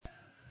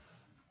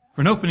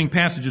For an opening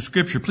passage of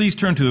Scripture, please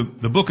turn to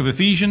the book of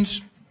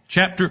Ephesians,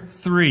 chapter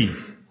 3.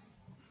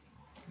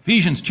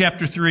 Ephesians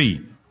chapter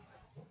 3.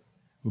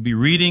 We'll be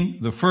reading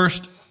the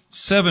first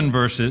 7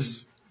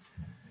 verses,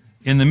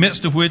 in the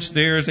midst of which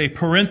there's a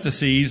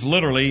parenthesis,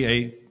 literally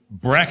a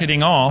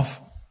bracketing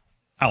off.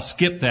 I'll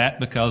skip that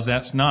because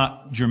that's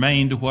not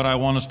germane to what I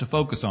want us to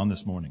focus on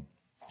this morning.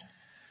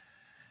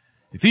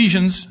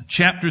 Ephesians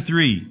chapter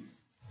 3,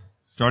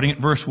 starting at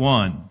verse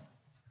 1.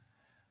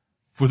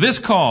 For this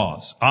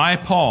cause, I,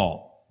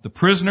 Paul, the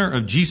prisoner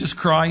of Jesus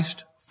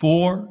Christ,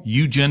 for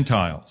you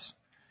Gentiles,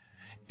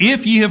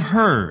 if ye have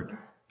heard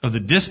of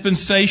the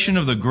dispensation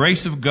of the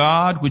grace of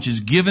God, which is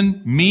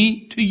given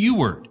me to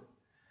youward,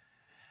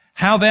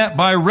 how that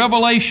by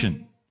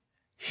revelation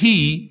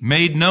he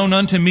made known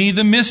unto me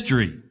the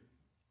mystery,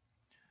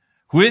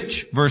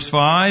 which, verse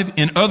 5,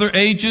 in other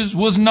ages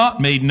was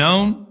not made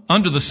known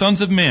unto the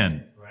sons of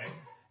men,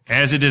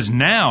 as it is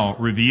now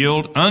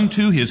revealed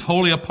unto his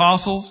holy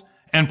apostles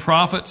and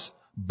prophets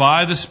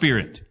by the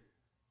Spirit.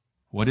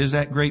 What is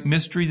that great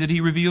mystery that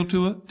he revealed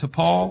to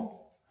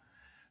Paul?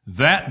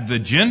 That the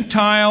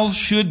Gentiles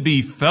should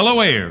be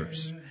fellow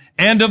heirs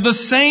and of the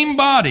same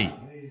body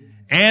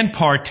and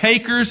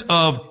partakers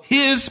of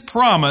his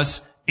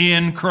promise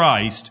in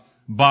Christ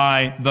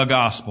by the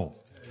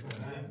gospel,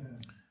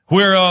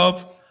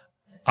 whereof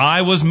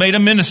I was made a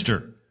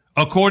minister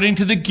according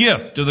to the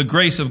gift of the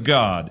grace of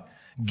God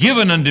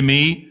given unto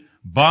me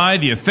by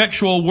the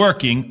effectual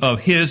working of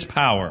his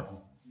power.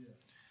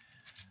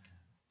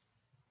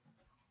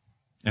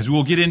 As we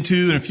will get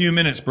into in a few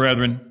minutes,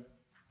 brethren,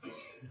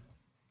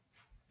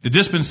 the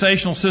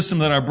dispensational system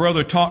that our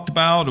brother talked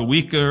about a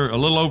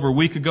little over a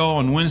week ago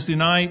on Wednesday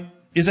night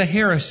is a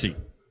heresy.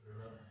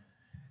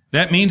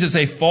 That means it's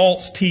a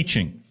false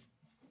teaching.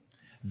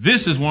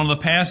 This is one of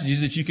the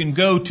passages that you can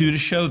go to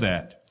show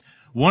that.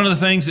 One of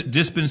the things that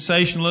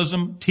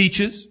dispensationalism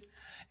teaches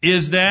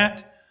is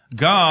that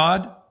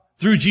God,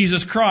 through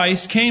Jesus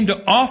Christ, came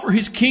to offer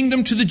his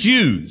kingdom to the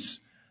Jews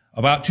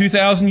about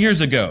 2,000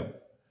 years ago.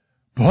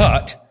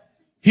 But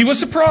he was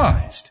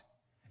surprised,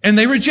 and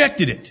they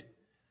rejected it.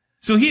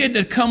 So he had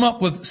to come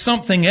up with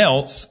something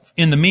else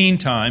in the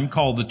meantime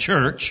called the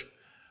church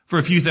for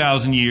a few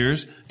thousand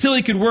years till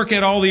he could work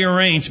out all the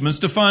arrangements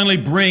to finally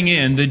bring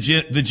in the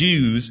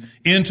Jews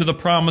into the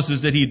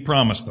promises that he'd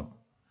promised them.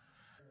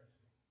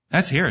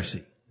 That's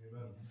heresy,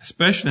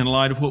 especially in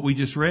light of what we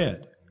just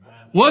read.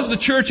 Was the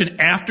church an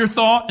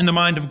afterthought in the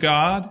mind of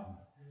God?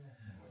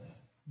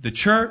 The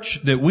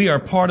church that we are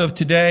part of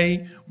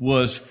today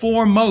was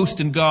foremost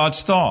in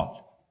God's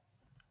thought.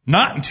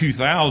 Not in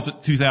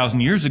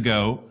 2,000 years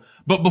ago,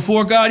 but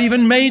before God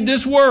even made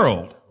this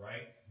world.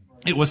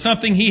 It was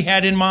something he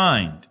had in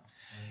mind.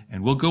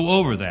 And we'll go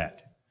over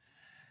that.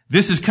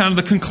 This is kind of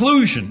the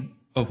conclusion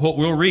of what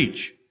we'll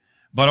reach.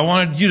 But I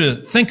wanted you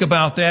to think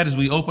about that as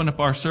we open up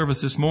our service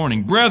this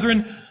morning.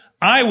 Brethren,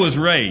 I was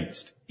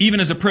raised,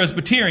 even as a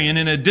Presbyterian,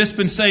 in a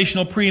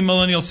dispensational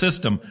premillennial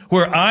system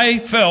where I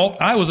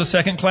felt I was a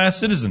second-class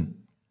citizen.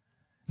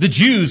 The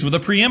Jews were the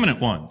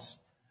preeminent ones.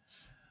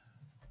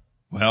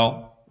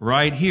 Well,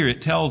 right here it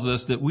tells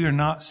us that we are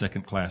not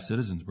second-class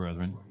citizens,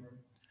 brethren.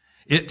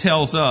 It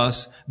tells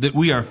us that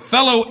we are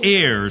fellow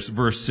heirs,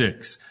 verse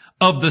 6,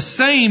 of the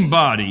same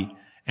body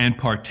and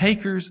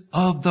partakers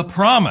of the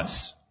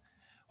promise.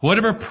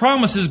 Whatever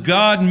promises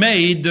God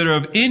made that are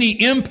of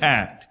any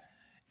impact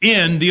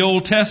in the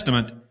Old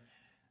Testament,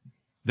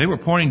 they were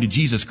pointing to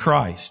Jesus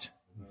Christ.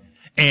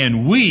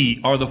 And we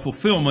are the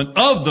fulfillment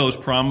of those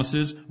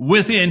promises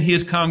within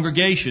his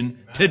congregation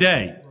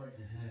today.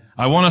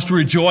 I want us to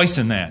rejoice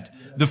in that.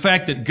 The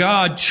fact that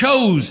God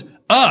chose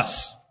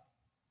us.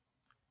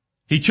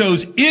 He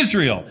chose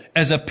Israel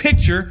as a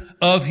picture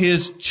of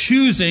his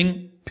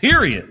choosing,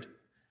 period,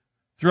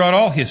 throughout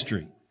all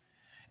history.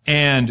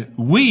 And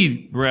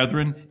we,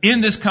 brethren,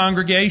 in this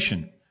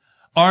congregation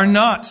are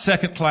not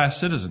second-class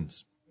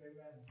citizens.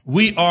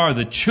 We are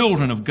the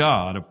children of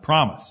God of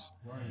promise.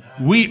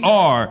 We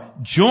are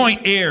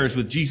joint heirs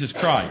with Jesus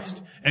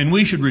Christ. And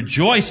we should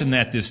rejoice in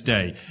that this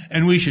day.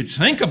 And we should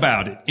think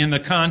about it in the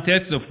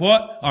context of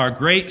what our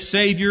great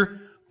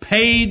Savior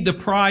paid the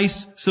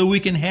price so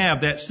we can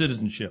have that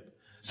citizenship.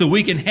 So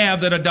we can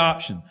have that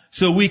adoption.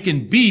 So we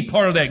can be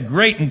part of that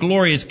great and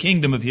glorious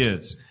kingdom of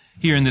his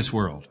here in this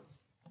world.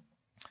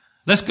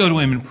 Let's go to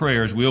him in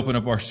prayer as we open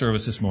up our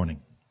service this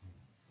morning.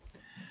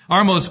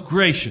 Our most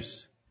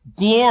gracious,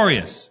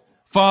 glorious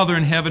Father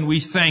in heaven, we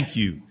thank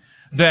you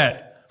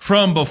that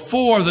from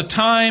before the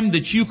time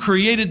that you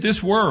created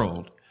this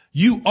world,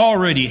 you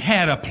already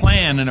had a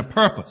plan and a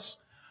purpose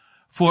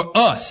for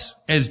us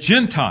as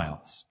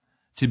Gentiles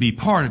to be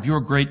part of your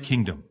great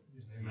kingdom.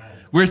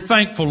 Amen. We're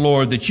thankful,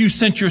 Lord, that you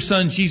sent your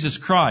Son, Jesus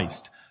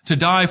Christ, to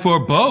die for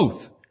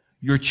both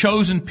your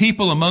chosen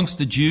people amongst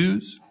the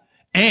Jews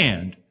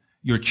and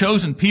your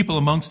chosen people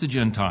amongst the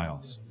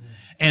Gentiles.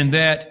 And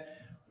that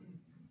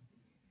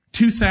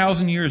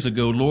 2,000 years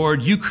ago,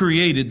 Lord, you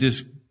created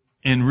this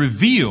and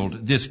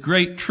revealed this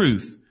great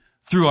truth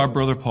through our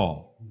brother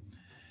Paul.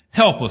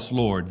 Help us,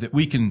 Lord, that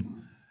we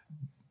can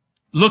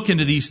look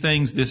into these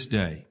things this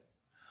day.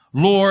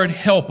 Lord,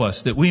 help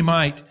us that we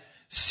might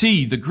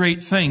see the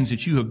great things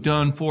that you have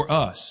done for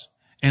us.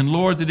 And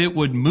Lord, that it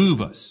would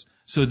move us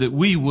so that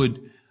we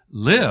would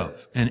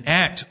live and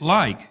act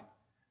like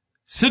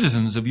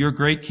citizens of your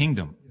great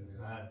kingdom.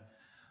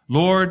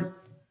 Lord,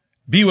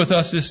 be with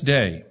us this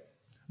day.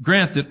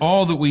 Grant that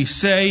all that we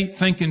say,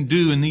 think, and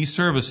do in these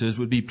services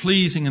would be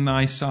pleasing in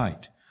thy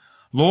sight.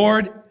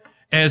 Lord,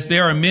 as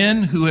there are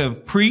men who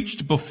have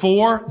preached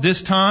before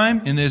this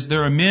time, and as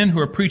there are men who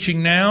are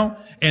preaching now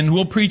and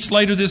will preach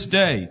later this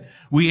day,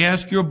 we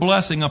ask your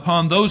blessing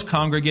upon those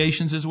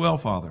congregations as well,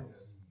 Father.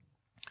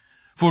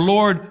 For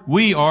Lord,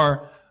 we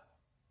are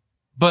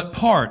but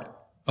part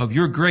of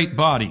your great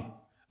body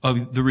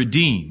of the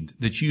redeemed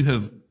that you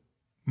have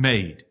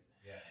made.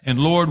 And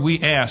Lord,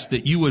 we ask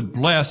that you would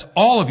bless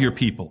all of your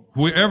people,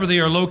 wherever they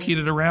are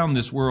located around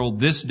this world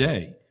this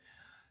day,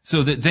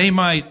 so that they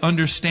might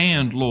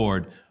understand,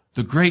 Lord,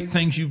 the great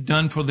things you've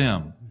done for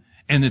them,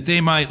 and that they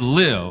might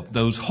live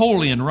those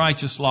holy and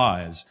righteous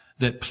lives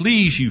that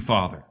please you,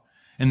 Father,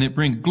 and that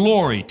bring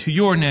glory to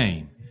your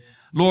name.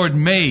 Lord,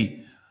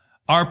 may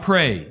our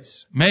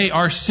praise, may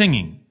our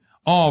singing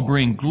all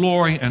bring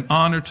glory and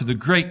honor to the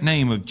great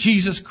name of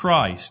Jesus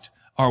Christ,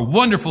 our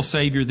wonderful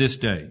Savior this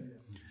day.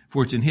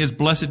 For it's in his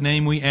blessed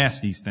name we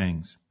ask these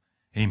things.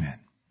 Amen.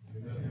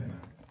 Amen.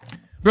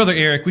 Brother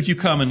Eric, would you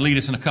come and lead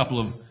us in a couple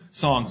of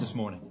songs this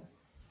morning?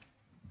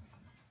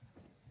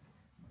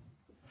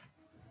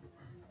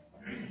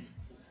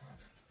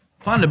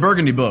 Find a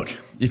Burgundy book,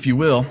 if you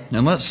will,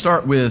 and let's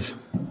start with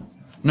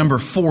number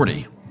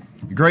 40.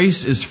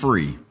 Grace is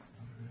free.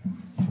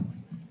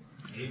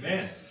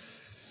 Amen.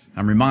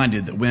 I'm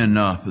reminded that when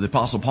the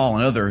Apostle Paul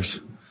and others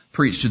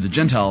preached to the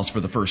Gentiles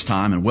for the first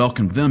time and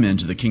welcomed them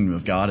into the kingdom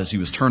of God as he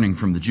was turning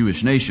from the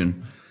Jewish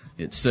nation,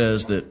 it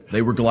says that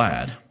they were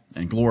glad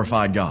and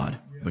glorified God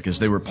because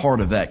they were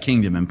part of that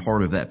kingdom and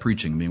part of that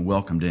preaching, being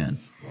welcomed in.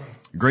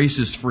 Grace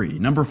is free.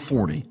 Number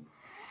 40.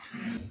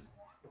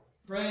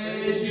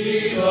 Praise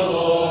ye the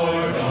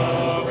Lord,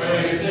 oh,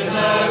 praise in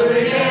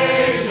every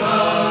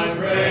nation.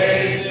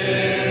 Grace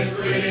is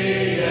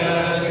free,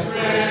 yes,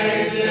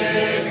 grace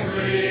is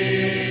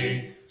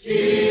free.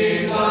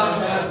 Jesus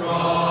hath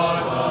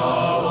brought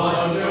a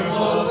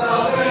wonderful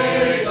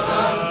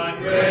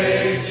salvation.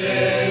 Grace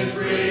is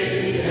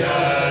free,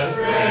 yes,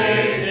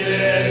 grace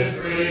is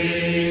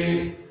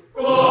free.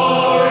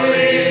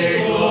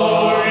 Glory,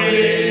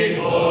 glory,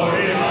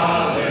 glory,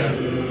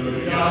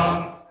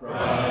 hallelujah.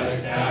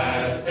 Christ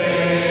has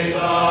paid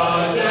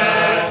the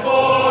debt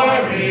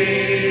for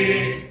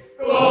me.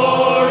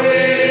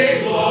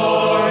 Glory,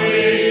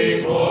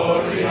 glory,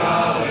 glory,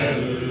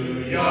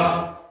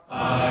 hallelujah.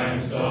 I'm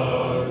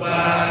so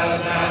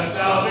glad that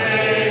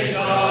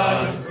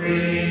salvation's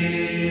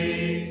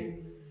free.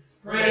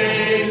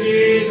 Praise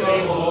ye the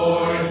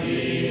Lord,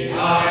 ye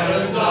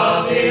islands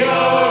of the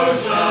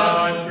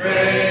ocean.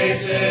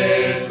 Grace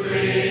is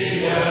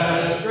free,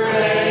 yes,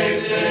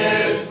 grace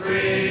is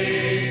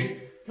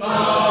free.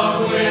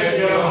 Come with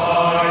your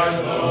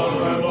hearts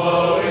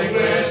overflowing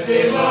with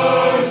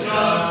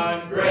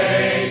devotion.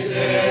 Grace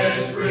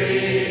is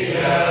free,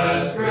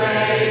 yes,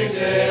 grace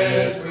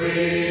is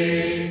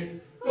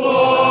free.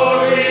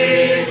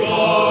 Glory,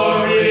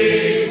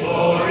 glory,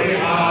 glory,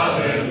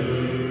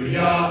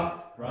 hallelujah.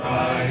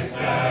 Christ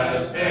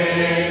has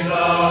paid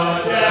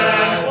the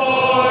debt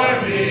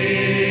for me.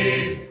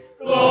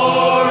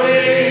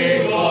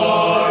 Glory,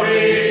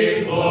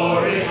 glory,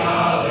 glory,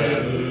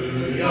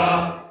 hallelujah.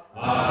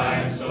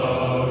 I'm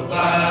so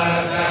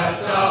glad that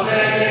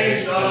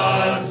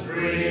salvation's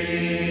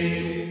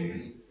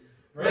free.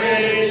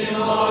 Praise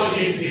him, all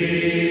ye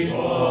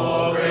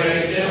people,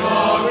 praise him,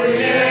 all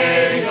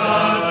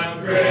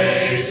creation.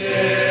 Grace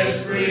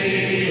is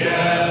free,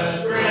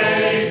 yes,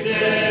 grace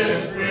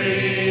is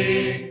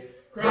free.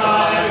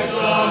 Christ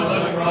on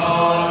the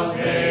cross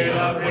paid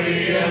a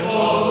free and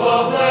full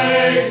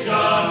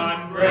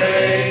oblation.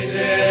 Grace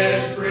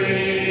is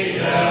free,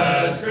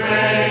 yes,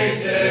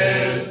 grace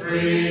is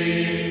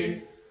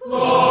free.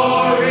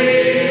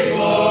 Glory,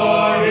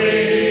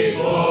 glory,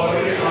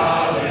 glory,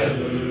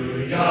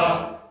 hallelujah.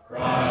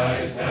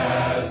 Christ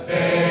has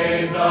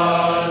paid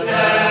the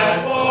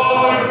debt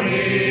for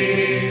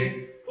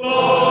me.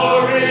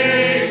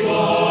 Glory,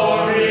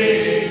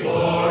 glory,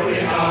 glory,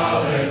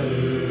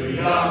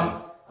 hallelujah.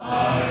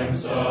 I'm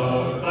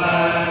so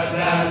glad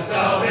that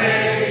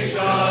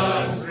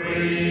salvation's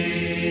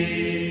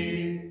free.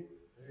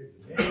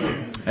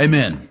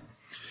 Amen.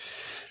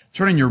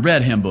 Turn in your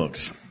red hymn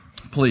books,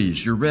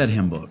 please, your red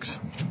hymn books.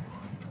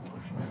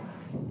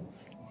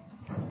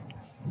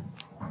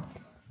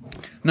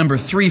 Number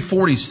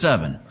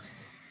 347,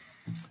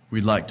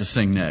 we'd like to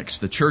sing next.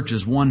 The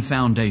church's one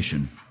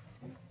foundation.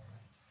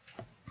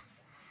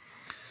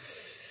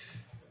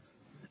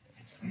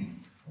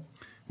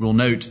 We'll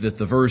note that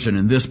the version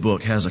in this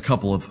book has a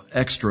couple of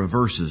extra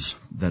verses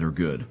that are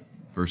good.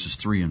 Verses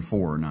 3 and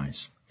 4 are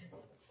nice.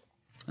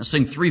 Let's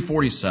sing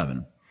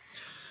 347.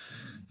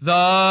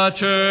 The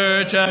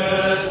church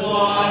has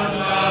one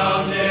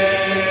foundation,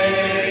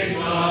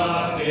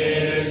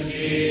 is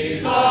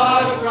Jesus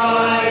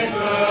Christ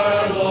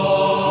her Lord.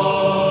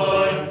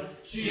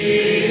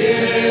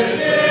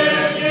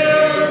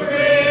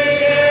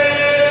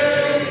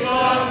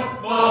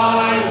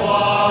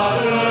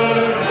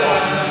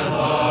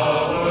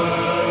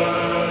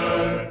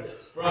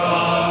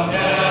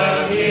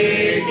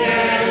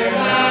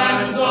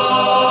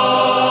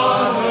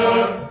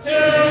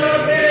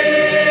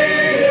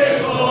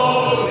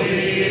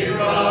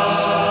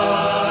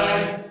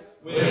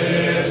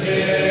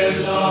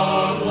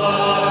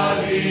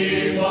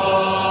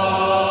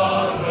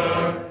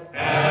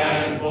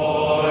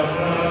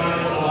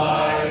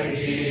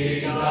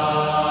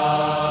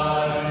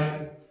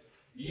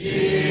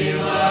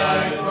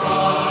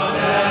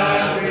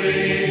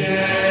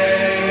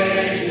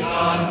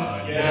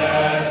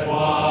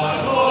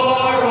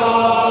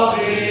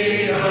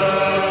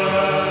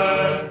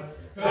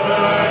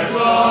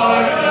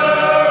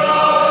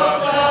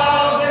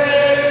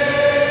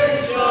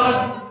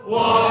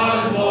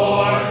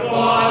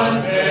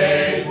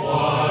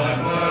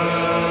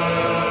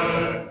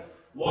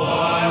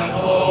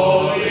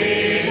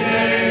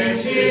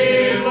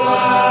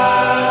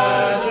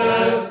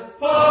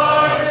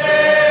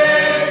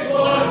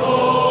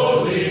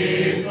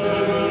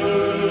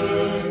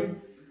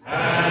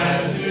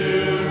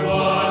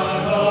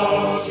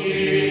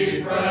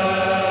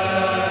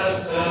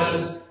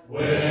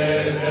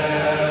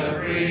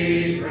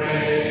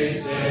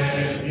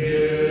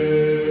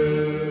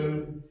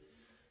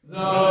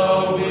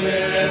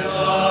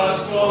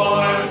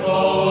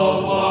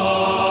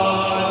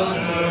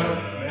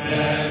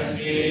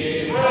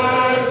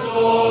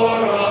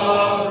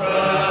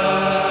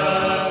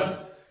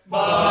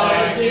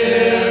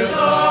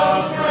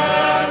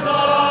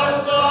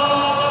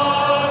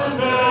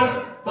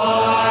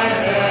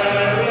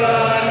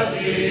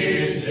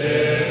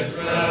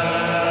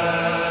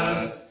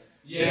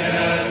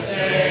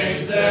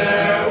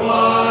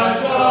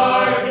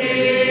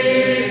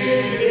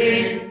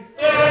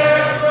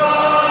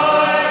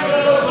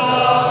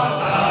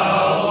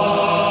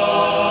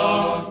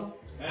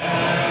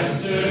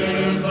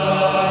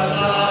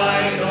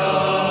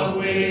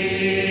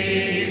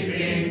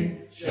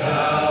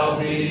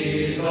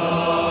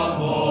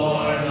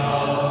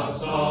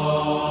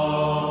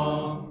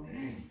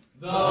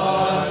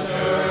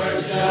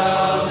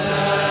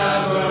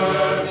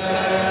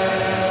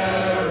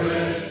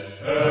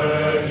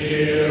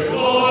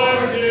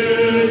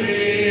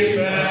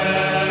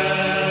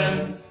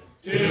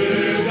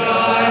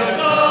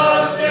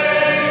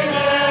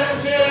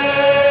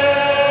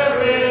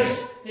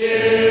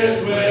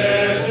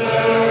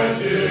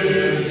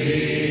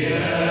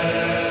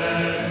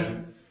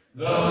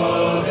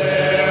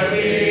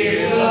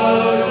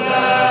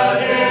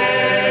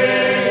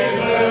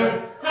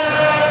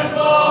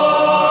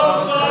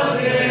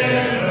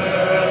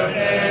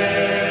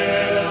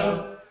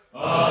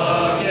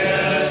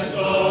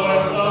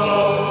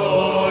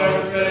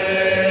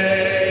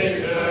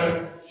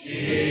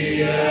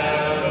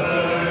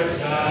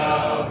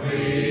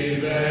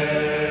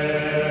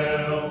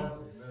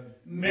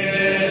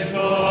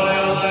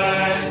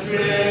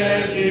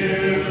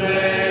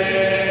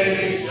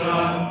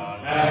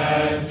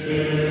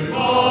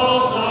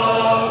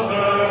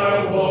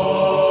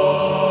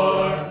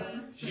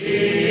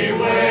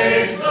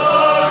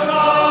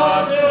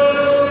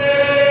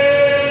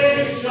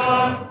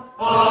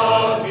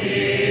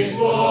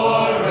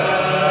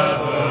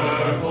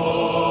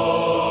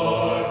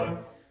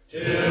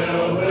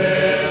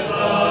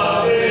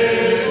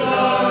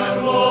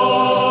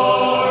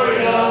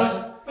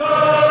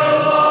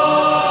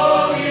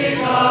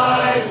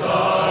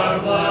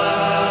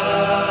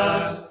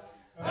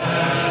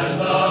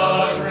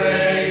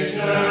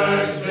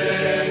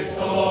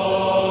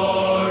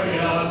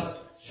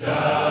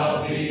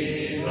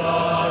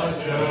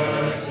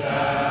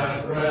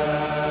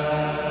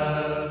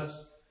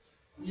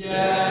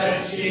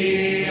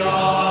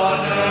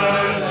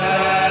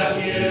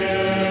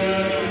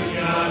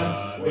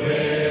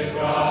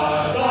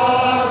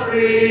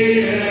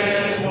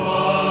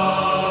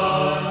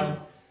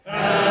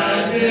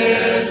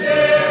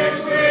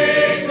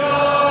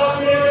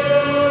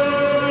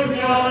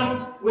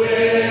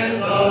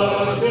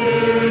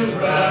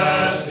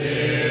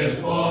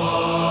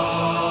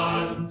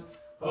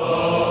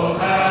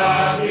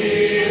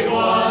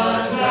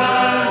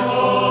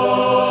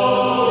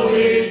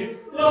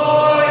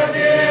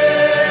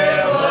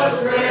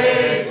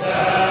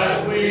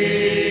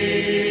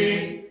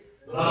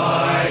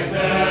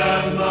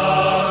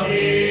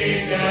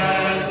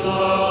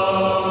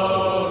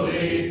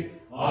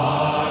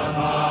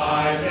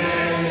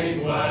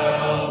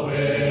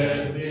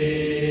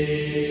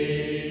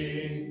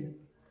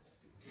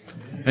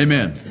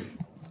 Amen.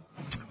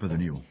 Brother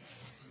Neil.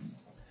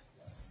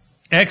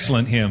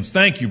 Excellent hymns.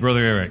 Thank you,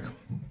 Brother Eric.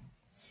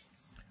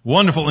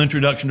 Wonderful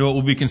introduction to what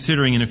we'll be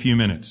considering in a few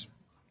minutes.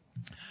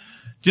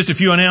 Just a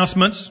few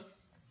announcements.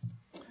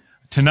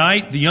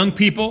 Tonight, the young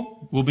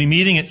people will be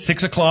meeting at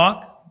 6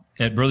 o'clock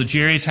at Brother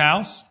Jerry's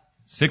house.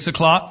 6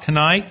 o'clock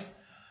tonight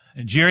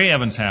at Jerry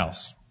Evans'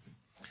 house.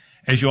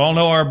 As you all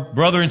know, our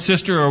brother and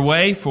sister are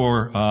away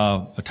for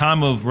a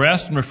time of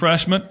rest and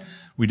refreshment.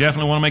 We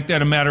definitely want to make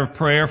that a matter of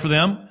prayer for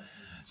them.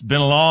 It's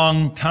been a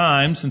long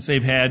time since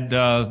they've had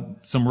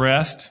some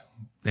rest.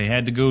 They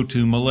had to go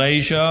to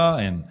Malaysia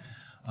and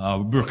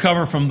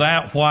recover from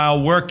that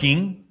while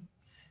working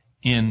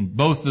in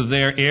both of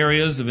their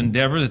areas of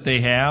endeavor that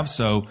they have.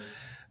 So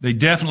they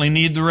definitely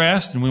need the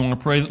rest, and we want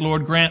to pray that the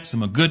Lord grants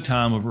them a good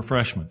time of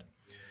refreshment.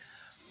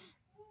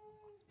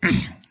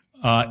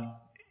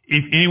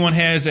 If anyone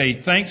has a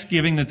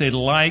Thanksgiving that they'd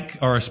like,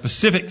 or a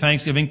specific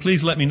Thanksgiving,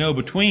 please let me know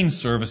between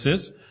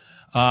services.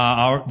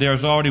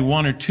 There's already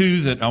one or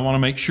two that I want to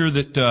make sure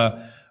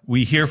that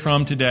we hear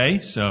from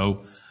today.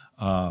 So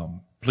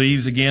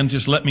please, again,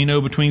 just let me know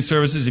between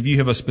services if you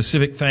have a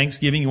specific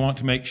Thanksgiving you want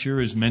to make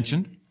sure is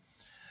mentioned.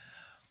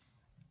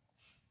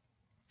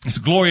 It's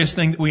a glorious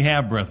thing that we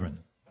have, brethren,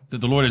 that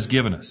the Lord has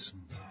given us.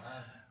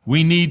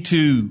 We need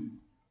to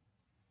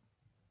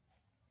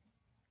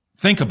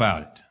think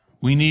about it.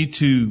 We need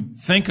to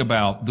think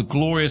about the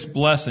glorious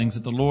blessings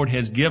that the Lord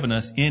has given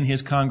us in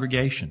His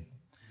congregation.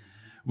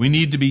 We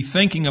need to be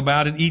thinking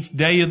about it each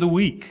day of the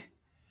week.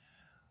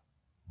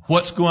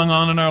 What's going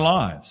on in our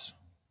lives?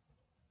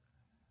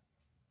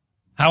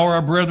 How are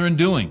our brethren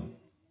doing?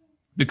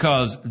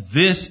 Because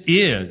this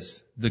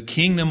is the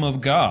kingdom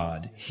of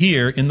God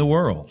here in the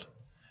world.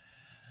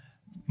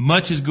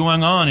 Much is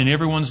going on in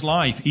everyone's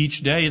life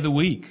each day of the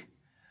week.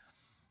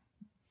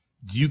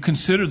 Do you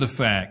consider the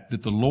fact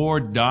that the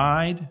Lord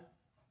died?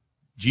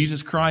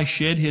 Jesus Christ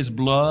shed His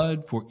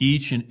blood for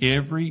each and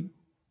every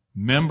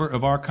member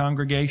of our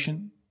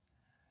congregation?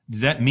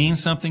 Does that mean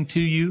something to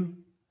you?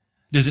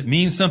 Does it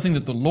mean something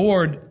that the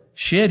Lord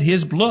shed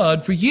His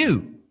blood for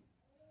you?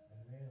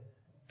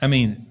 I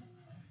mean,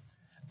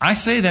 I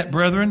say that,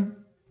 brethren,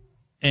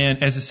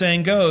 and as the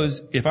saying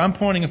goes, if I'm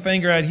pointing a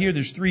finger out here,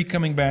 there's three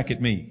coming back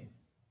at me.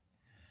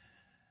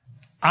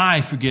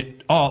 I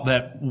forget all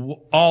that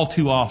all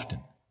too often.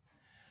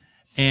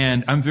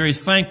 And I'm very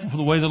thankful for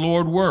the way the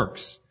Lord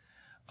works.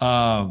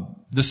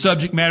 The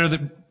subject matter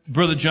that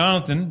Brother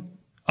Jonathan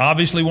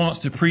obviously wants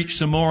to preach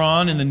some more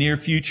on in the near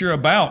future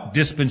about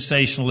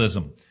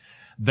dispensationalism.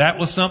 That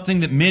was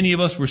something that many of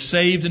us were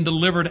saved and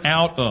delivered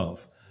out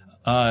of.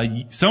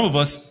 Some of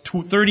us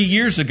 30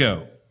 years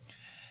ago.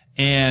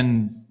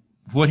 And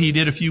what he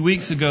did a few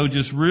weeks ago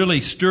just really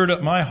stirred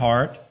up my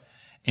heart.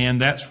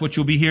 And that's what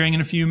you'll be hearing in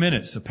a few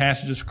minutes. A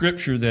passage of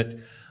Scripture that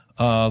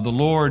the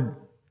Lord,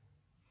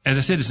 as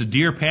I said, is a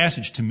dear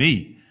passage to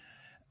me.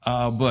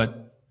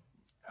 But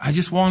I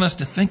just want us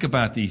to think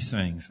about these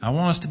things. I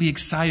want us to be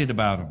excited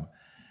about them.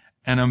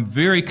 And I'm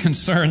very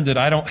concerned that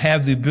I don't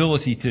have the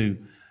ability to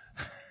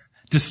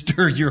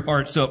stir your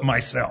hearts up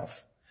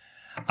myself.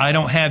 I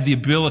don't have the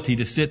ability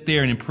to sit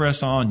there and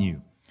impress on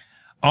you.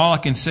 All I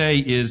can say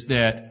is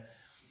that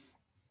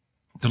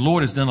the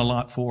Lord has done a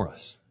lot for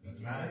us.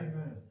 Amen.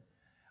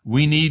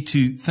 We need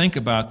to think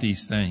about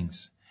these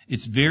things.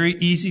 It's very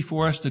easy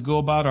for us to go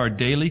about our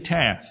daily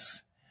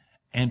tasks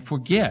and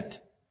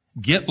forget,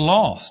 get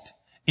lost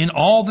in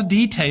all the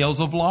details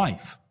of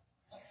life.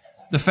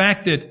 The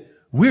fact that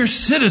we're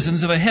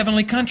citizens of a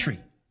heavenly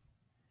country.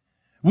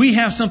 We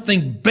have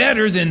something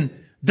better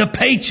than the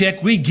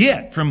paycheck we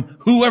get from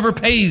whoever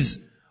pays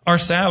our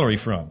salary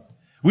from.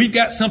 We've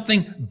got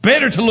something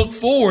better to look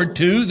forward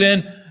to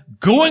than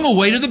going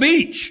away to the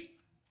beach.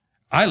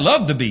 I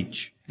love the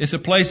beach. It's a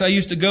place I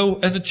used to go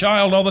as a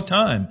child all the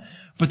time.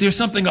 But there's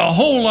something a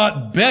whole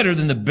lot better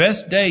than the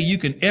best day you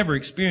can ever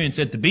experience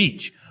at the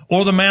beach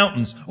or the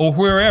mountains or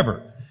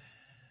wherever.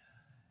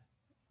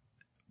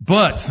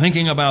 But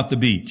thinking about the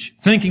beach,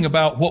 thinking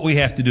about what we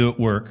have to do at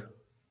work,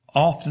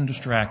 often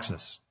distracts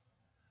us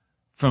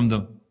from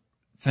the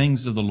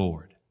things of the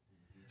Lord.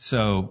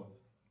 So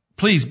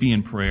please be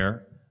in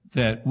prayer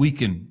that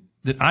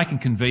I can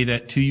convey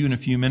that to you in a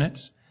few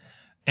minutes,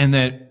 and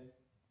that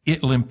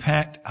it'll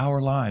impact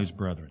our lives,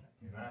 brethren.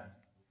 Amen.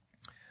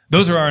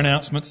 Those are our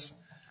announcements.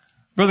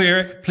 Brother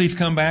Eric, please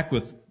come back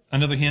with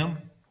another hymn.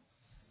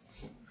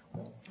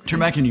 Turn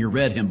back into your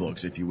red hymn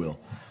books, if you will.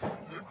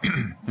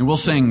 And we'll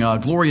sing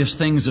Glorious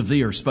Things of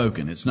Thee Are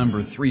Spoken. It's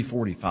number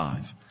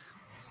 345.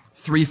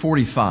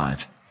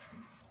 345.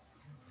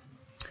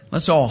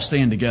 Let's all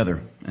stand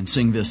together and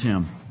sing this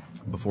hymn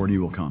before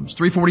Newell comes.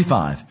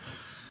 345.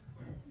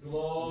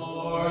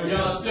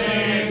 Glorious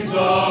things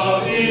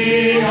of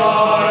Thee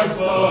are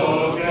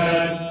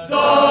spoken,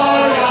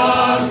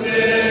 Zion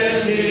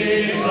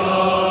city of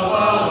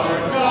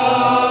our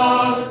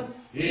God.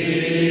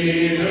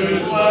 He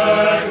whose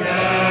word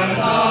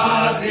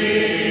cannot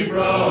be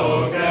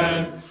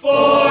broken,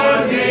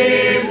 for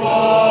me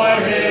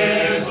for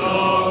His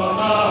own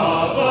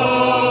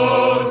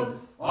abode,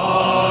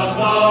 on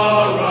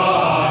the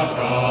rock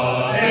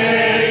of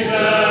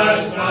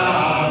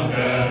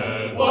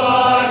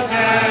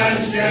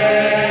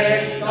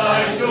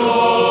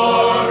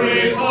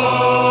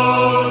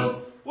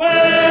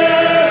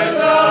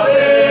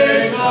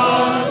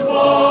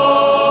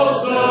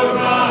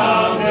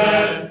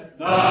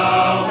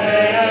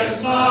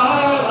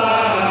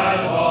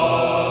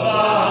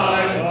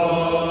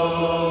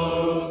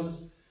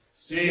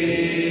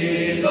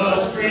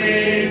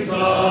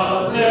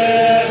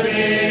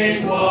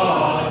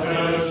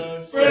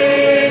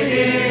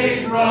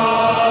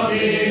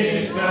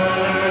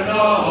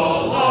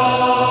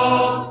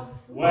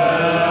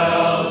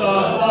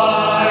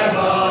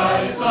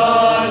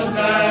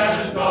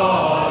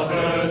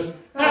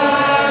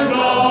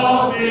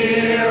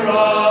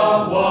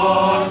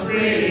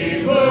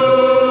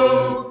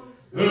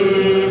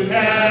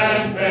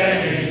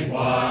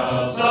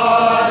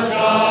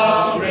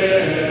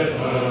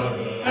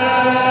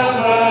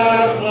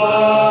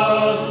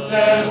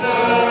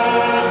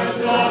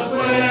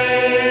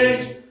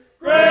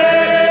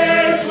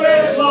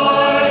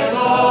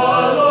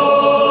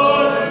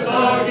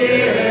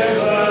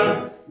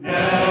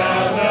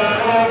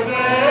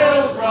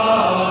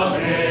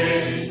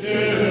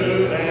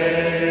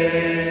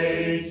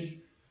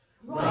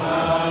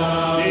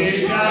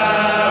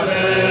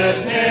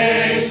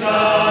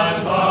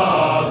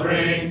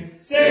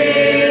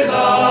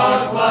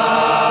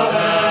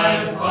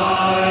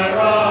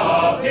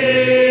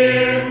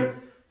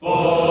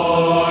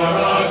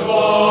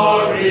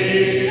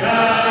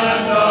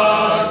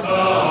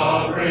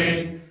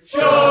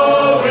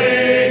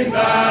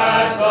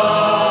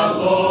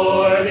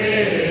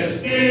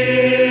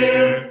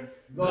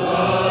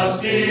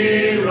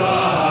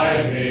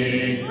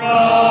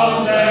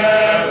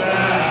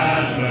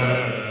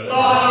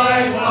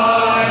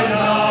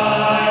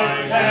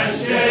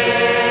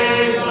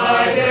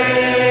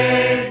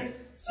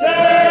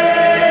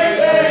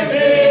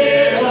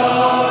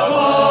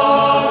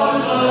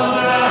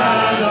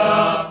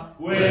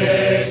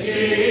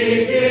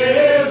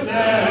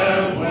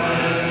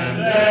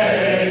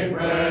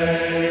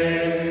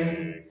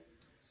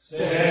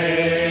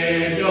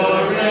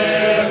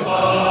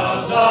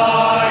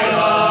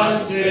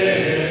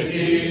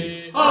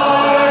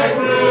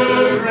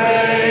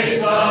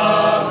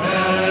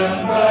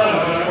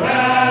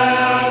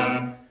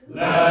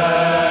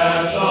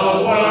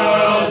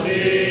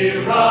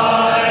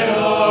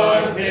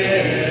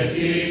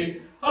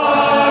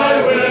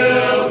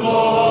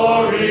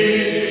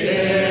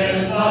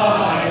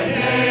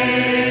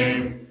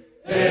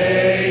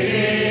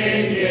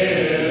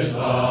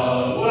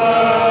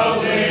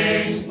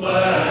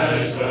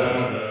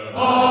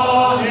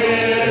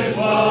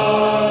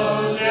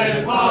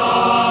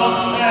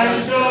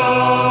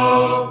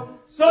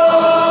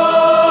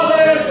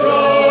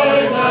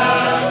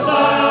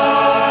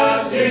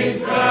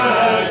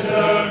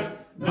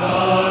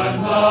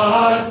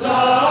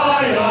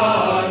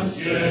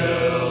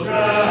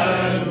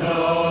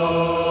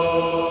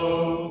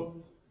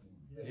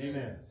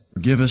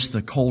Forgive us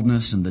the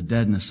coldness and the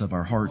deadness of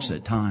our hearts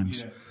at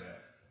times.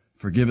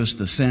 Forgive us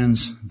the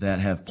sins that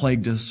have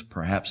plagued us,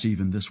 perhaps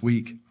even this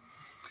week.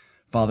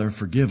 Father,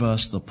 forgive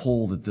us the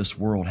pull that this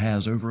world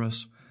has over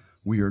us.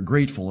 We are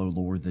grateful, O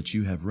Lord, that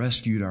you have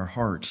rescued our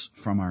hearts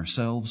from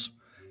ourselves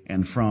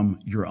and from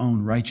your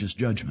own righteous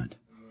judgment.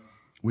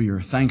 We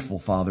are thankful,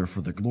 Father, for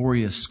the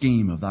glorious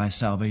scheme of thy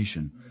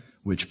salvation,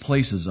 which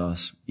places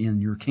us in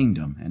your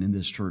kingdom and in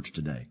this church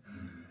today.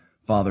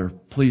 Father,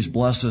 please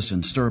bless us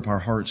and stir up our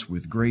hearts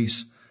with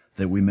grace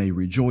that we may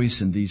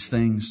rejoice in these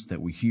things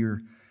that we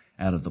hear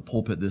out of the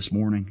pulpit this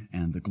morning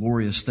and the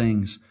glorious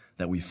things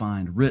that we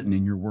find written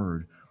in your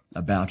word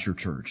about your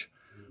church.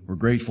 We're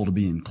grateful to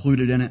be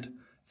included in it.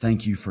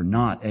 Thank you for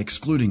not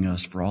excluding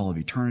us for all of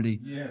eternity,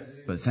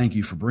 but thank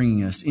you for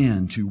bringing us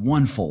into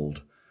one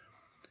fold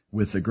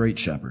with the great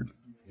shepherd.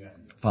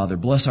 Father,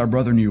 bless our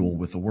brother Newell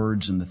with the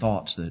words and the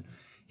thoughts that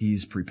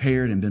he's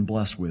prepared and been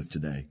blessed with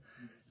today.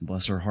 And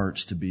bless our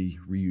hearts to be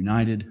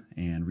reunited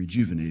and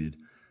rejuvenated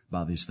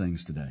by these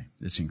things today.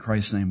 It's in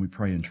Christ's name we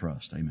pray and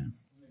trust. Amen.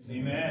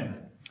 Amen.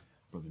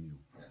 Brother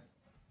Newell.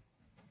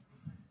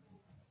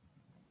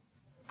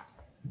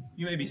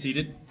 You may be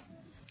seated.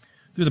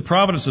 Through the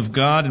providence of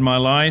God in my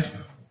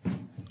life,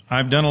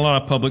 I've done a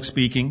lot of public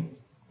speaking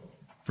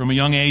from a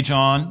young age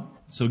on.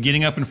 So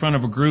getting up in front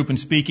of a group and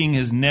speaking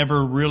has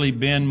never really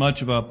been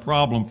much of a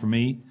problem for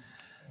me.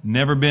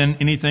 Never been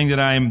anything that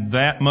I am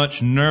that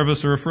much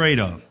nervous or afraid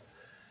of.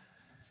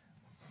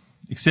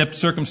 Except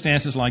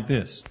circumstances like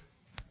this.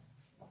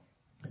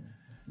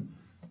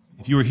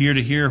 If you were here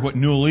to hear what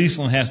Newell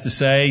Eastland has to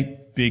say,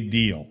 big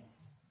deal.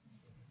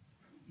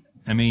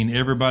 I mean,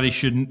 anybody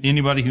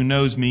who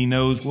knows me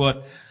knows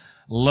what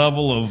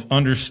level of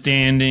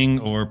understanding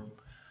or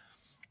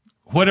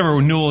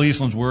whatever Newell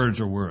Eastland's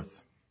words are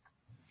worth.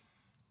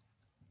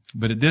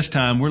 But at this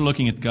time, we're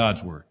looking at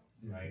God's word.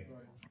 Right.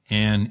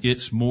 And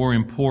it's more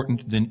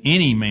important than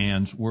any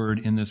man's word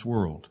in this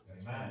world.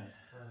 Amen.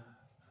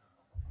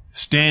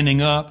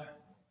 Standing up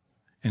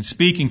and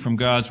speaking from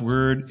God's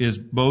word is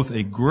both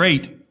a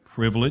great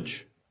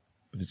privilege,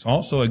 but it's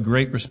also a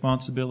great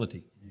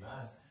responsibility.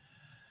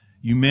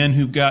 You men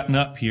who've gotten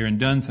up here and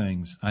done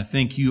things, I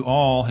think you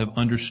all have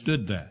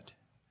understood that.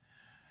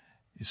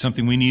 It's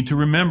something we need to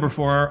remember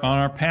on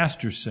our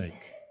pastor's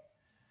sake.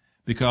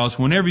 Because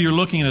whenever you're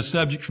looking at a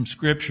subject from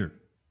Scripture,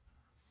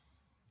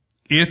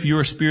 if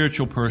you're a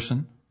spiritual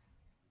person,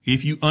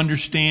 if you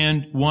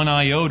understand one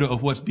iota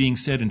of what's being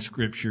said in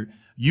Scripture,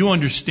 you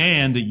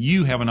understand that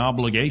you have an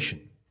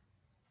obligation.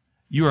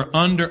 You are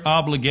under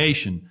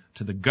obligation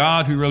to the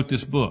God who wrote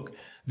this book.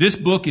 This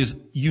book is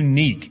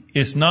unique.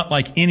 It's not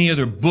like any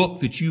other book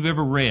that you've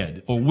ever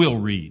read or will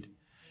read.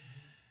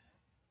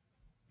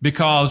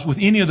 Because with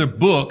any other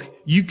book,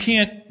 you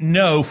can't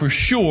know for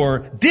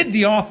sure, did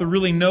the author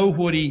really know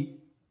what he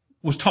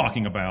was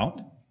talking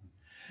about?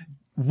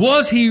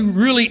 Was he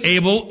really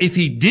able, if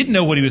he did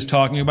know what he was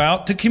talking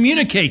about, to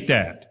communicate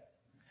that?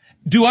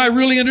 Do I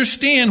really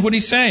understand what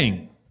he's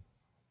saying?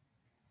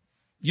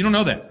 You don't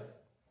know that.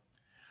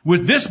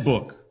 With this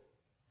book,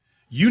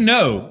 you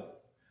know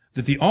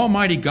that the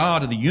Almighty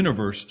God of the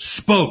universe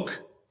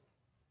spoke.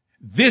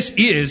 This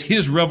is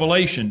His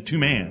revelation to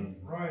man.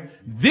 Right.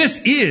 This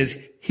is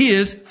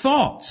His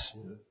thoughts.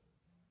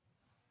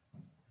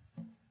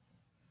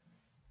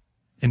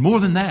 And more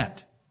than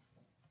that,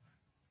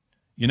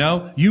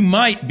 you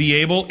might be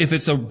able, if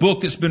it's a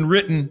book that's been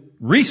written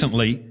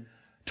recently,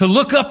 to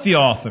look up the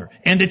author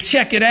and to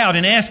check it out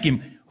and ask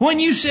him, when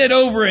you said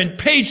over in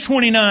page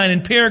 29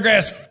 in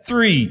paragraph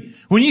 3,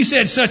 when you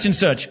said such and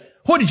such,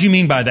 what did you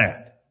mean by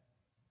that?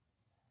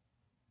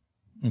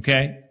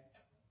 Okay?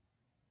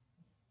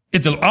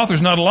 If the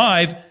author's not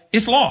alive,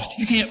 it's lost.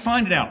 You can't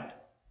find it out.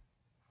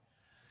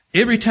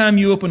 Every time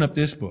you open up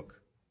this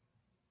book,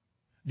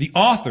 the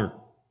author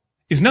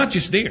is not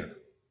just there.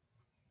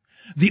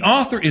 The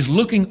author is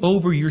looking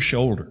over your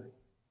shoulder.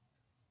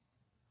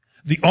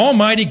 The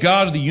Almighty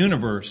God of the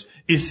universe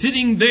is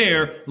sitting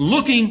there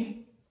looking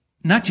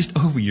not just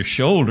over your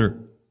shoulder,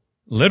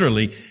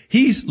 literally,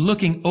 He's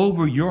looking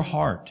over your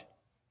heart.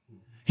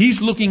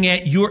 He's looking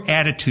at your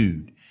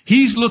attitude.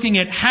 He's looking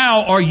at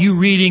how are you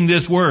reading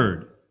this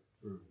word.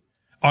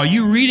 Are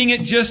you reading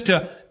it just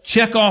to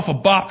check off a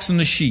box on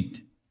the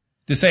sheet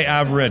to say,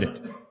 I've read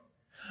it?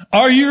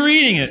 Are you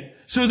reading it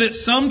so that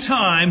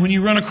sometime when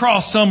you run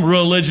across some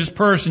religious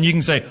person, you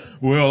can say,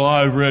 well,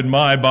 I've read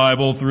my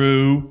Bible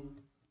through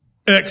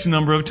X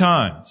number of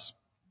times?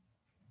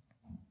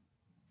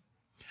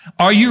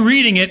 Are you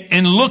reading it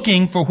and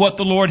looking for what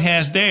the Lord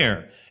has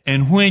there?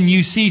 And when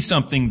you see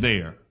something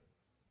there,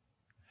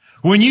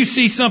 when you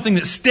see something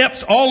that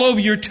steps all over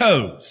your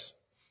toes,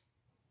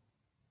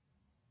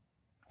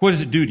 what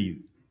does it do to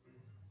you?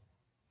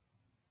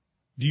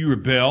 Do you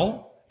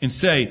rebel and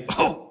say,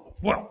 oh,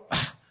 well,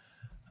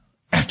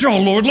 after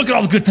all, Lord, look at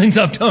all the good things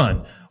I've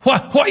done.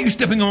 Why are you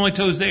stepping on my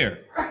toes there?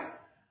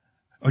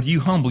 Or do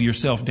you humble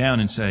yourself down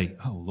and say,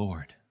 oh,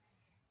 Lord,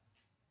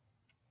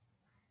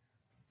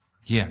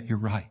 yeah, you're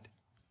right.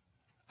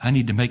 I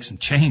need to make some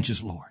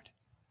changes, Lord.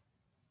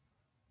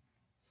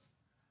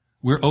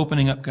 We're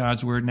opening up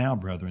God's Word now,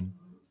 brethren.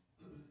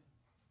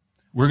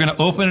 We're going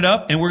to open it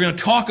up and we're going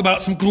to talk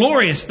about some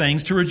glorious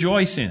things to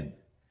rejoice in.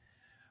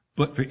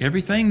 But for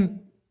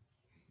everything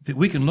that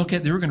we can look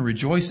at that we're going to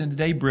rejoice in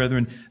today,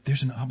 brethren,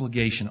 there's an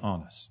obligation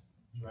on us.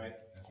 Right.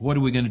 What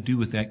are we going to do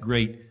with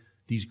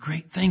these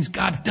great things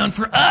God's done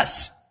for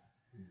us?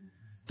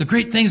 The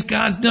great things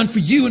God's done for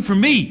you and for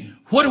me.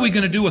 What are we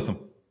going to do with them?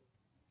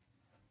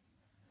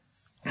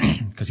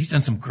 Because He's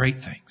done some great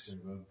things.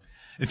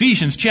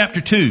 Ephesians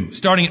chapter 2,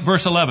 starting at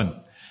verse 11.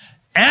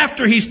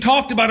 After He's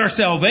talked about our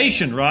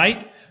salvation,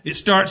 right? It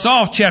starts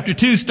off, chapter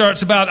 2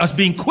 starts about us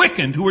being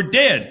quickened who were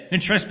dead in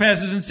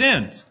trespasses and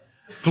sins.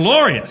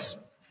 Glorious.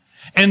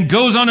 And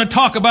goes on to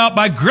talk about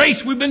by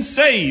grace we've been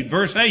saved,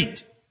 verse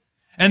 8.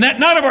 And that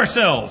not of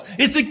ourselves.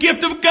 It's a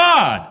gift of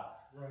God,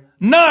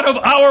 not of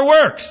our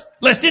works,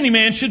 lest any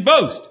man should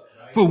boast.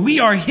 For we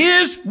are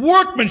His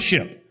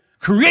workmanship,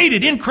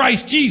 created in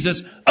Christ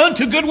Jesus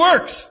unto good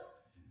works,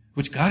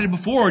 which God had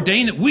before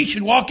ordained that we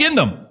should walk in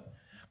them.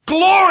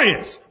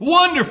 Glorious,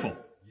 wonderful.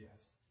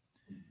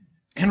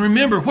 And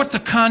remember, what's the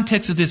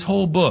context of this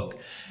whole book?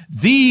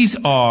 These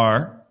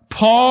are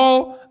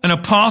Paul, an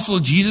apostle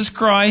of Jesus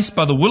Christ,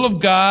 by the will of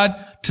God,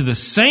 to the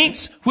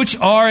saints which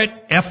are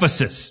at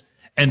Ephesus,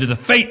 and to the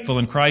faithful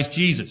in Christ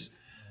Jesus.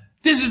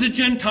 This is a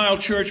Gentile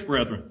church,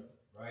 brethren.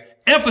 Right.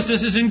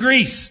 Ephesus is in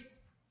Greece.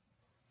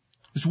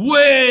 It's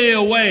way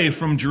away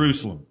from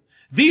Jerusalem.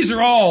 These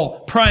are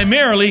all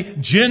primarily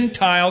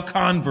Gentile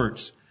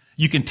converts.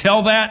 You can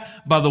tell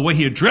that by the way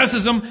he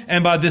addresses them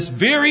and by this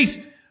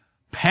very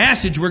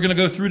passage we're going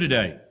to go through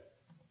today.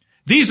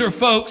 These are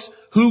folks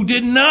who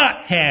did not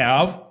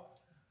have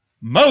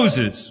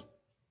Moses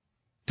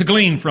to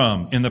glean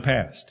from in the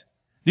past.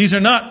 These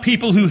are not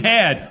people who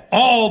had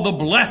all the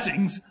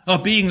blessings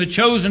of being the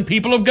chosen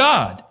people of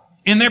God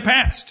in their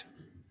past.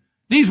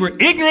 These were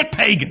ignorant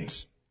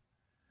pagans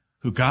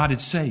who God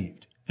had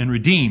saved and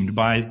redeemed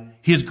by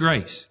His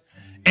grace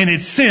and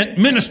had sent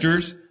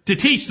ministers to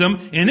teach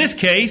them, in this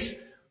case,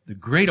 the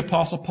great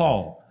apostle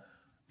Paul,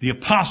 the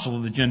apostle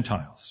of the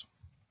Gentiles.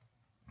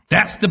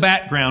 That's the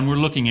background we're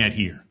looking at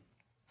here.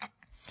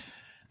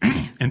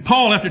 And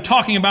Paul, after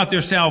talking about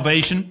their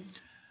salvation,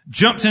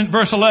 jumps in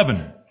verse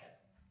 11.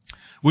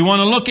 We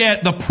want to look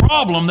at the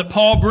problem that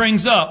Paul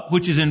brings up,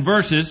 which is in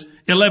verses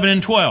 11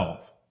 and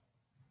 12.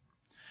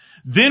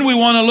 Then we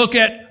want to look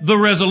at the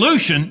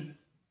resolution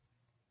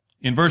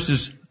in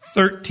verses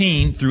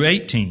 13 through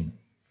 18.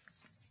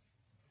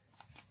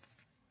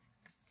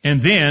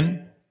 And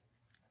then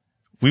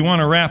we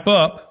want to wrap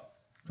up,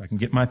 if I can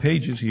get my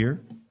pages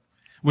here,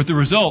 with the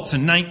results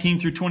in 19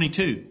 through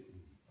 22.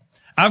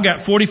 I've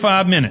got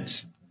 45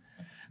 minutes.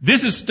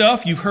 This is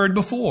stuff you've heard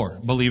before,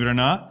 believe it or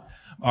not.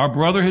 Our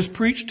brother has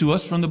preached to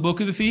us from the book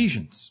of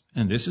Ephesians,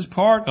 and this is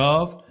part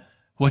of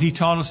what he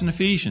taught us in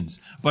Ephesians.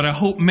 But I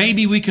hope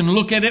maybe we can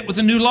look at it with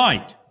a new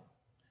light.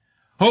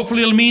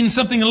 Hopefully it'll mean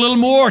something a little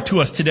more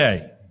to us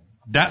today.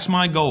 That's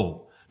my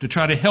goal, to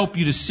try to help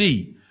you to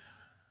see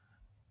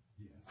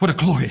what a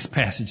glorious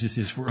passage this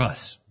is for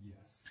us.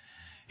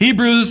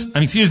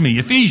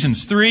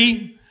 Ephesians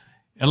 3,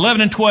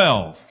 11 and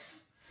 12.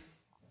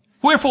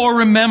 Wherefore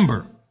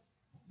remember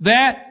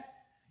that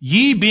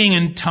ye being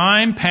in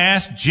time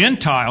past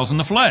Gentiles in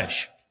the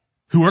flesh,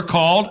 who are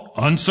called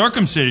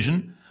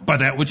uncircumcision by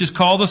that which is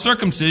called the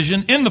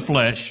circumcision in the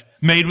flesh,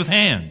 made with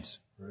hands.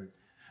 Right.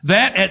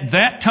 That at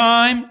that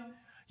time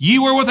ye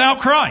were without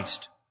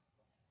Christ,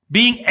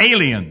 being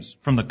aliens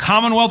from the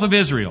commonwealth of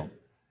Israel,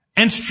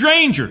 and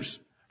strangers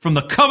from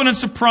the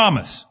covenants of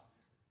promise,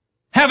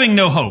 having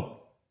no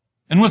hope,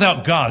 and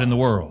without God in the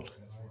world.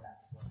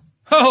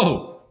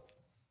 Oh,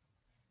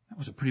 that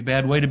was a pretty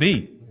bad way to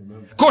be.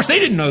 Of course, they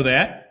didn't know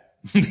that.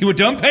 They were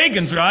dumb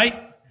pagans,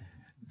 right?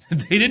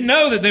 They didn't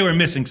know that they were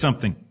missing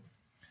something.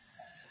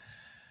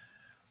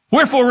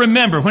 Wherefore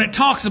remember, when it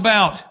talks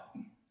about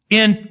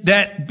in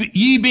that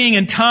ye being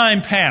in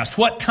time past,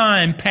 what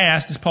time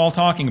past is Paul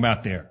talking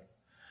about there?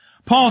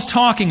 Paul's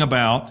talking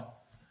about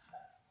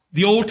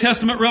the Old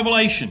Testament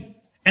revelation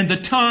and the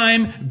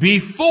time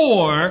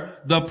before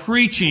the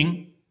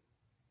preaching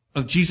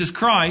of Jesus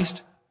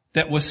Christ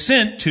that was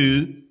sent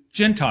to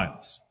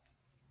Gentiles.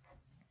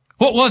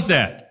 What was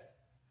that?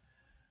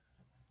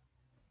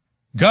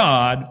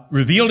 God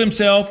revealed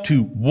Himself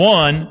to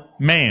one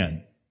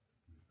man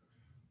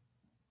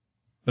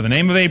by the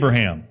name of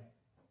Abraham.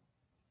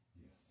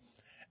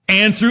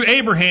 And through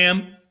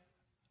Abraham,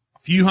 a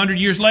few hundred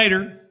years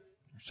later,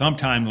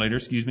 sometime later,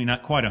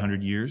 not quite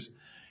 100 years,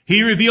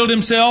 He revealed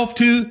Himself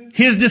to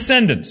His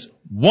descendants,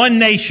 one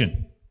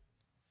nation.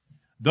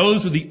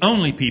 Those were the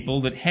only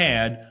people that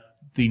had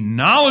the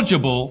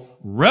knowledgeable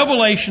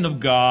revelation of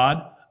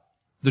God,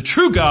 the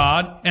true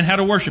God, and how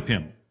to worship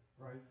Him.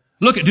 Right.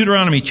 Look at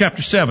Deuteronomy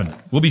chapter 7.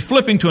 We'll be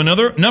flipping to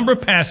another number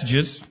of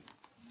passages.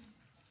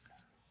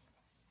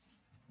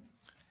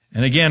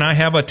 And again, I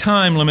have a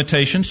time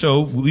limitation,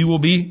 so we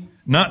will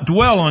not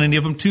dwell on any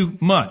of them too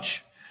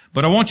much.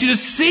 But I want you to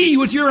see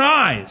with your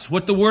eyes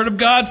what the Word of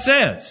God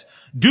says.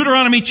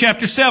 Deuteronomy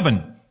chapter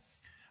 7,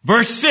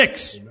 verse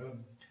 6.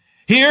 Amen.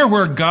 Here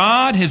where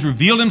God has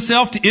revealed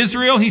himself to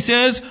Israel, he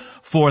says,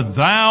 for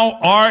thou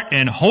art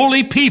an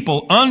holy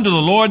people unto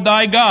the Lord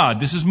thy God.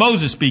 This is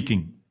Moses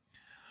speaking.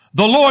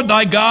 The Lord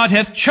thy God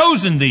hath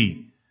chosen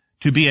thee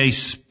to be a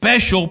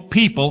special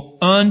people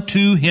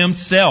unto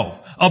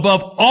himself,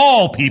 above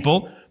all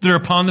people that are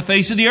upon the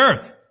face of the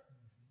earth.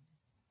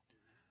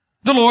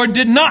 The Lord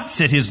did not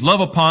set his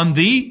love upon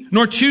thee,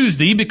 nor choose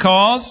thee,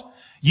 because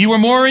ye were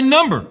more in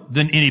number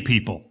than any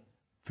people,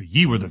 for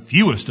ye were the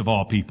fewest of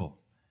all people.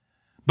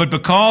 But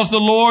because the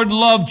Lord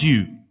loved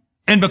you,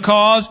 and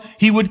because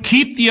he would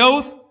keep the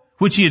oath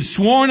which he had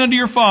sworn unto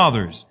your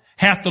fathers,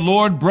 hath the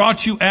Lord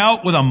brought you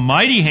out with a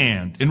mighty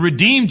hand, and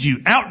redeemed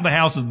you out of the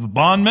house of the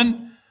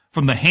bondman,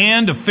 from the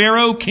hand of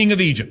Pharaoh, king of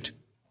Egypt.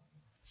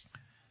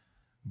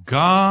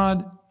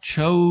 God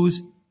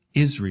chose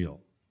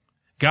Israel.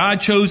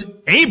 God chose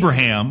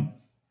Abraham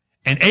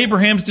and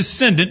Abraham's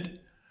descendant,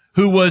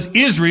 who was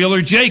Israel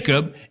or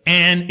Jacob,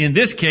 and in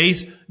this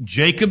case,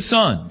 Jacob's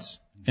sons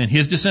and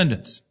his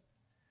descendants.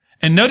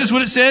 And notice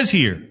what it says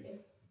here.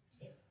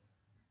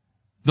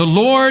 The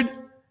Lord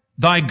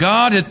thy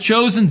God hath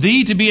chosen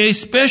thee to be a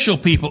special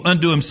people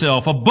unto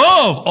himself,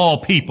 above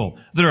all people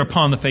that are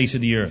upon the face of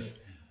the earth.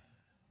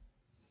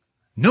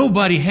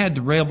 Nobody had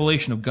the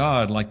revelation of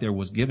God like there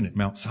was given at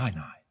Mount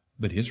Sinai,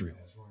 but Israel.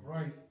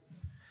 Right.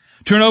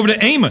 Turn over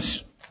to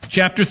Amos,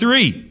 chapter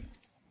 3.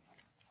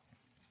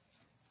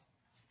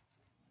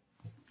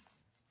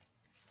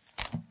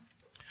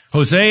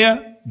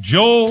 Hosea,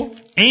 Joel,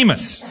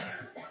 Amos,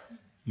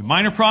 you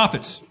minor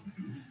prophets.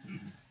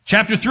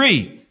 Chapter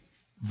 3,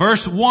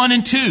 verse 1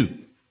 and 2.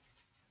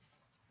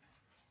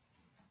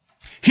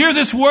 Hear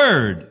this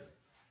word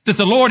that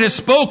the Lord has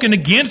spoken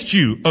against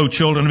you, O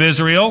children of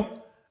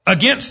Israel,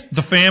 against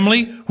the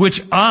family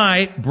which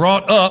I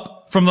brought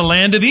up from the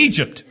land of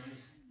Egypt.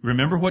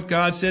 Remember what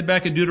God said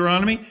back in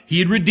Deuteronomy? He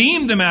had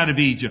redeemed them out of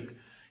Egypt.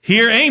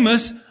 Here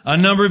Amos, a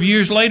number of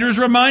years later, is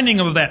reminding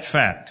them of that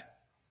fact,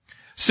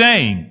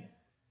 saying,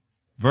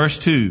 verse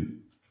 2,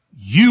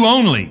 you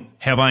only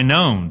have I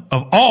known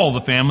of all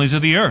the families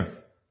of the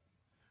earth.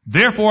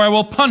 Therefore I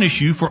will punish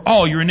you for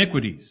all your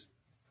iniquities.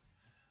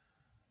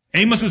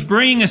 Amos was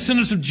bringing a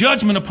sentence of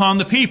judgment upon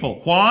the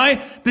people.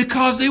 Why?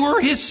 Because they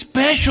were his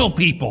special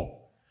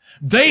people.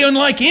 They,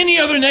 unlike any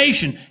other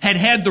nation, had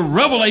had the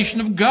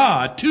revelation of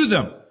God to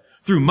them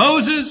through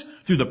Moses,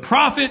 through the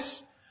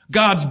prophets,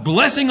 God's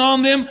blessing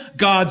on them,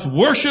 God's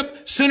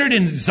worship centered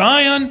in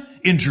Zion,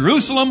 in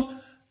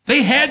Jerusalem.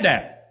 They had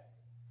that.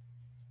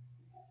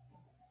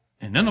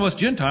 And none of us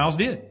Gentiles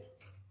did.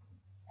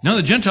 None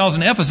of the Gentiles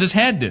in Ephesus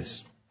had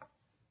this.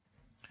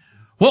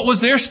 What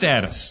was their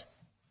status?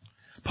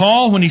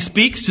 Paul, when he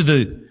speaks to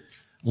the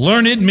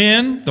learned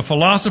men, the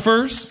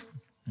philosophers,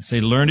 I say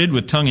learned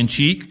with tongue in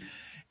cheek,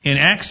 in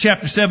Acts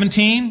chapter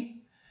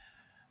 17,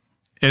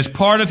 as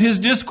part of his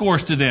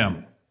discourse to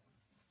them,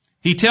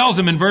 he tells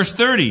them in verse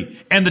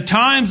 30, and the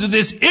times of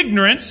this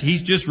ignorance,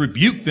 he's just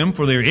rebuked them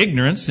for their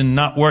ignorance in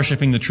not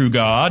worshiping the true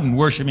God and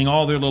worshiping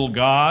all their little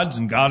gods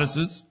and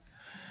goddesses.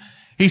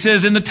 He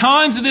says, in the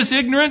times of this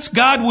ignorance,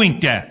 God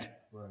winked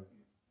at.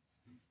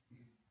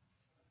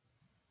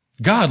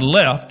 God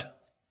left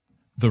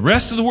the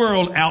rest of the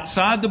world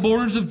outside the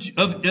borders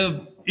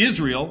of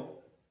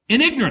Israel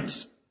in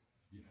ignorance.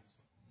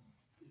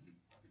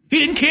 He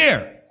didn't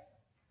care.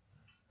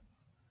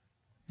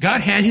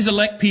 God had his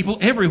elect people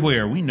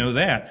everywhere. We know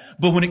that.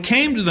 But when it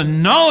came to the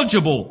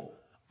knowledgeable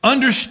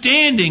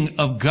understanding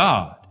of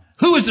God,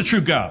 who is the true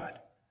God?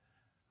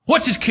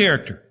 What's his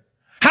character?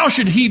 How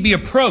should he be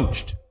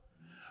approached?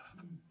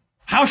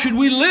 How should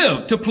we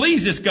live to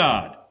please this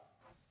God?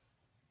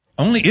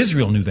 Only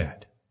Israel knew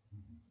that.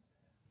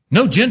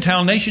 No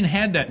Gentile nation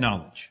had that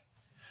knowledge.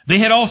 They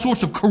had all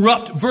sorts of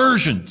corrupt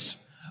versions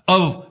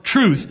of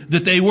truth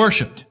that they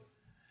worshiped.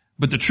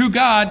 But the true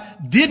God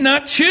did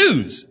not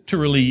choose to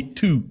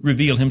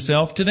reveal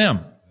himself to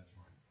them.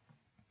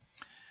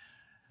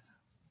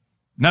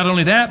 Not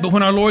only that, but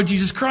when our Lord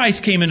Jesus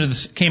Christ came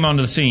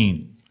onto the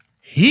scene,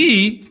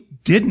 he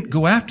didn't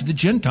go after the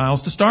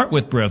Gentiles to start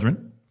with,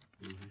 brethren.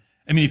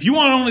 I mean, if you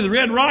want only the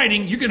red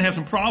writing, you're going to have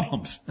some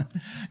problems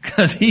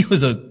because he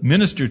was a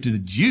minister to the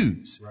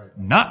Jews,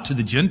 not to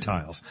the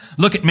Gentiles.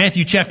 Look at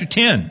Matthew chapter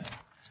 10.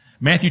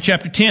 Matthew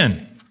chapter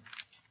 10.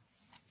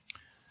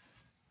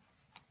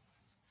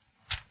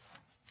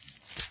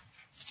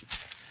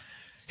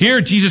 Here,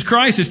 Jesus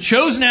Christ has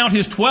chosen out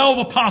his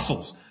 12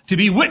 apostles to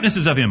be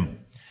witnesses of him.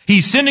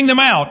 He's sending them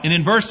out. And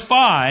in verse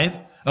 5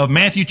 of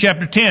Matthew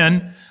chapter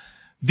 10,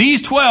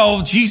 these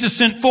 12 Jesus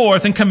sent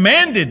forth and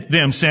commanded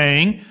them,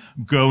 saying,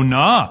 go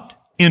not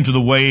into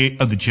the way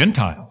of the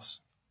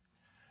Gentiles,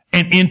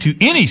 and into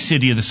any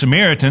city of the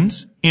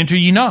Samaritans enter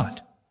ye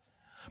not,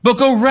 but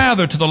go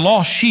rather to the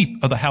lost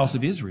sheep of the house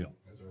of Israel.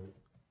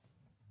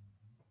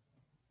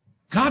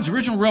 God's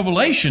original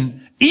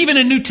revelation, even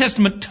in New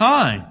Testament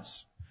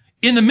times,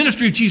 in the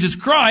ministry of Jesus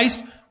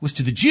Christ, was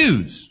to the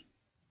Jews.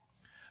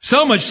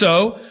 So much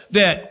so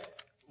that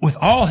with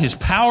all his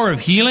power of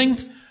healing,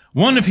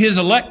 one of his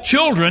elect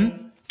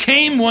children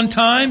came one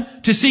time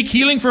to seek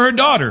healing for her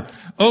daughter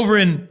over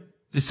in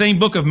the same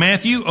book of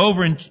Matthew,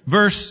 over in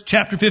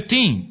chapter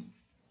 15.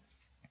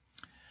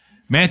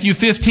 Matthew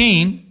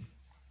 15,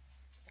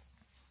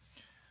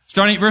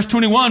 starting at verse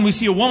 21, we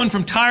see a woman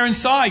from Tyre and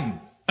Sidon,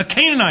 a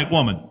Canaanite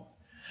woman.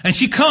 And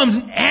she comes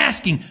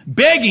asking,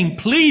 begging,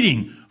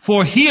 pleading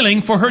for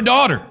healing for her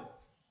daughter.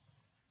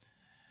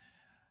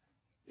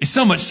 It's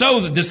so much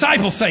so the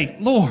disciples say,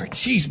 Lord,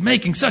 she's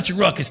making such a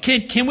ruckus.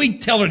 Can we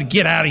tell her to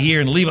get out of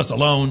here and leave us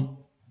alone?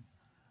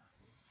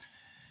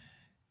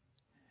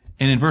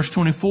 And in verse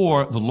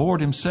 24, the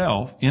Lord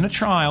himself, in a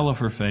trial of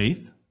her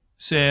faith,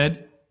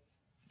 said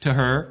to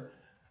her,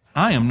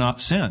 I am not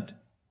sent,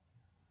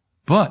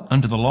 but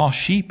unto the lost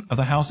sheep of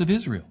the house of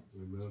Israel.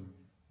 Amen.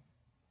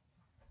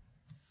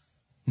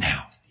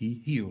 Now,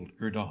 he healed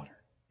her daughter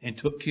and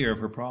took care of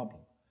her problem.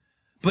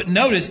 But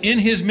notice, in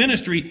his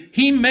ministry,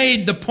 he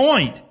made the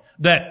point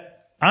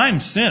that I'm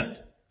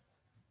sent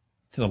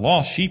to the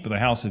lost sheep of the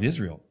house of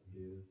Israel.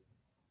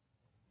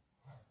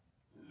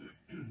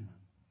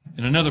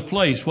 In another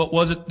place, what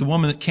was it? The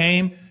woman that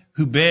came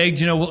who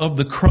begged, of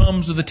the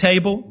crumbs of the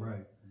table?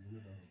 Right.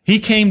 He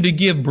came to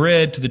give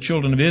bread to the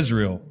children of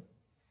Israel.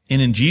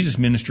 And in Jesus'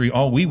 ministry,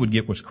 all we would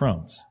get was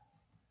crumbs.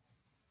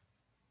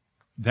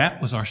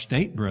 That was our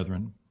state,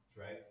 brethren.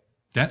 Right.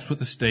 That's what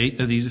the state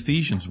of these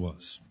Ephesians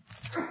was.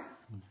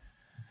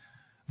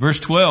 Verse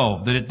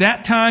 12, that at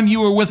that time you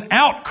were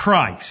without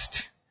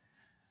Christ.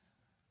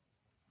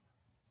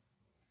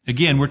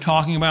 Again, we're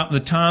talking about the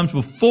times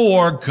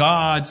before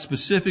God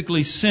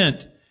specifically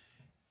sent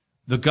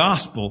the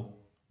gospel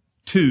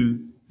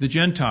to the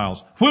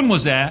Gentiles. When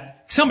was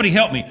that? Somebody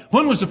help me.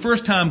 When was the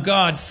first time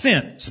God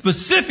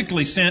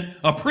specifically sent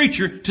a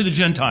preacher to the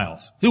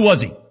Gentiles? Who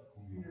was he?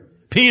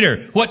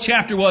 Peter. What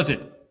chapter was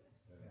it?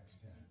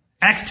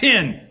 Acts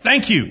 10.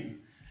 Thank you.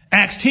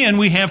 Acts 10,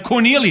 we have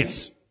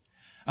Cornelius.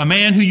 A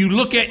man who you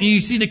look at and you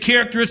see the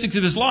characteristics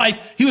of his life.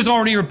 He was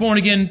already a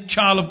born-again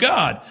child of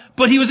God.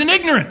 But he was in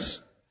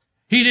ignorance.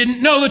 He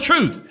didn't know the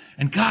truth.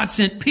 And God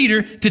sent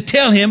Peter to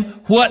tell him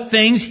what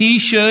things he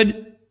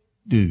should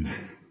do.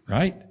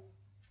 Right?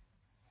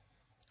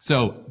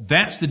 So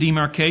that's the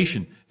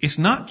demarcation. It's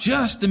not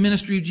just the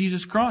ministry of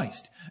Jesus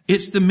Christ.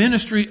 It's the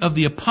ministry of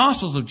the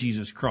apostles of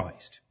Jesus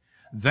Christ.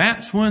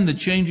 That's when the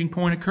changing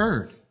point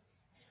occurred.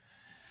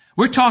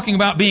 We're talking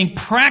about being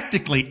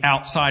practically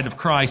outside of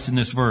Christ in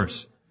this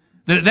verse.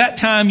 That at that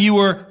time you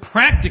were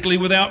practically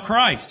without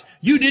Christ.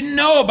 You didn't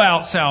know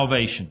about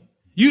salvation.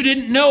 You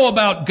didn't know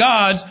about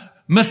God's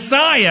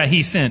Messiah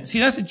he sent. See,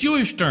 that's a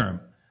Jewish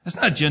term. That's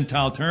not a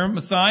Gentile term,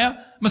 Messiah.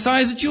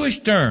 Messiah is a Jewish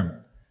term.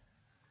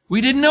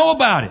 We didn't know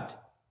about it.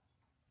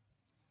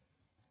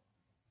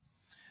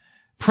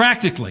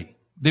 Practically,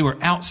 they were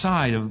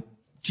outside of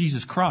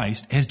Jesus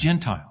Christ as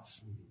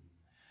Gentiles.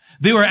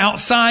 They were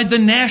outside the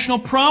national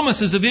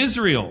promises of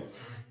Israel.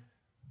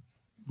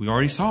 We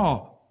already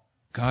saw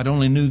God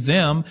only knew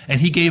them, and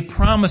he gave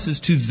promises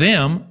to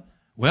them.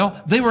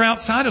 Well, they were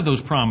outside of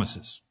those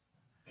promises.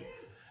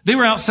 They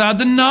were outside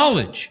the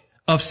knowledge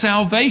of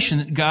salvation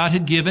that God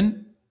had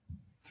given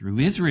through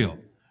Israel,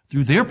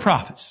 through their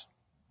prophets.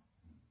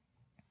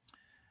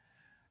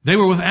 They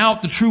were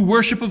without the true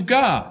worship of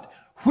God.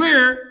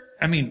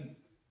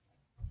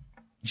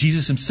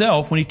 Jesus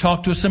himself, when he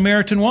talked to a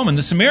Samaritan woman,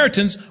 the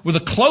Samaritans were the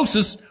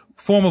closest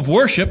form of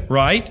worship,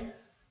 right,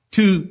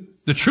 to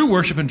the true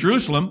worship in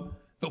Jerusalem.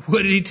 But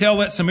what did he tell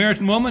that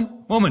Samaritan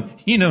woman? Woman,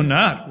 ye know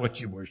not what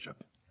you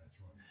worship.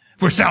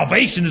 For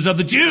salvation is of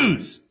the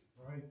Jews.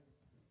 Right.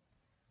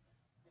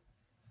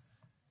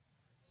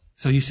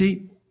 So you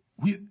see,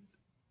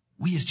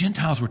 we as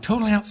Gentiles were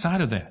totally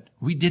outside of that.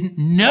 We didn't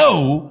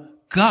know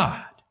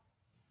God.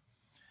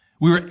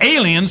 We were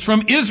aliens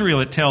from Israel,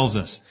 it tells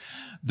us.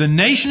 The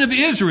nation of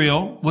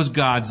Israel was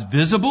God's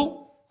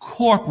visible,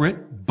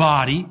 corporate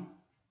body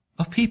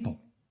of people.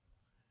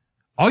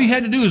 All you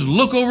had to do is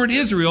look over at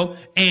Israel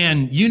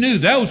and you knew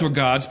those were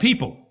God's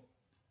people.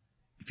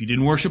 If you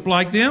didn't worship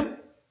like them,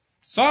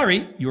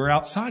 sorry, you were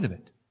outside of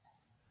it.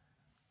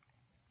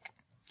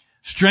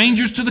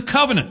 Strangers to the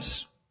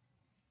covenants,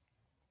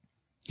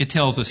 it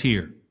tells us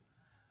here.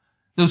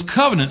 Those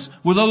covenants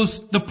were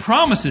the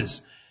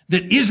promises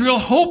that Israel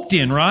hoped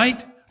in,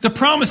 right? The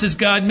promises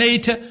God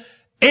made to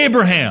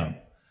Abraham,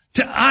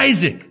 to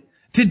Isaac,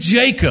 to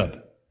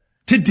Jacob,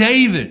 to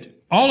David.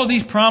 All of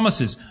these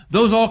promises,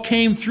 those all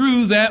came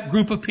through that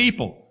group of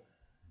people.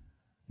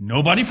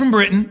 Nobody from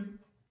Britain,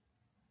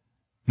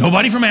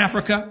 nobody from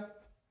Africa,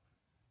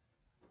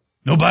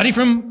 nobody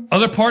from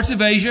other parts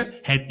of Asia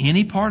had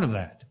any part of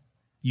that.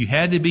 You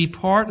had to be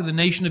part of the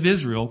nation of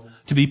Israel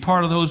to be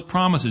part of those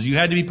promises. You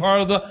had to be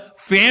part of the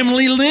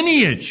family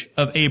lineage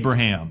of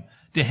Abraham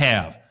to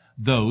have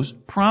those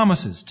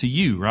promises to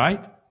you,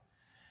 right?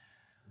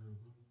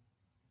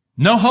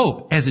 No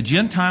hope. As a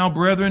Gentile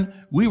brethren,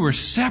 we were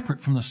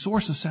separate from the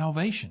source of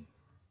salvation,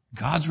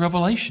 God's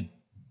revelation,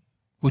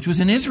 which was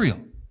in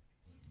Israel.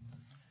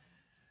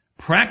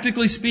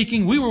 Practically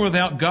speaking, we were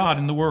without God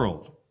in the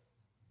world.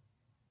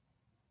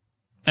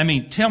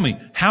 Tell me,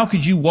 how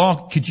could you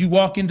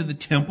walk into the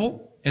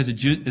temple as a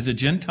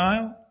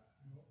Gentile?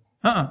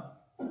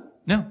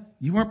 No.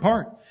 You weren't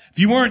part.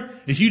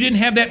 If you didn't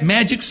have that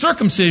magic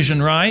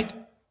circumcision, right?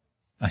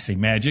 I say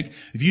magic.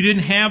 If you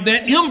didn't have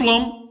that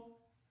emblem,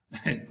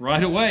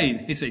 right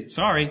away, they say,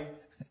 sorry.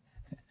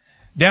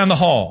 Down the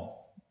hall.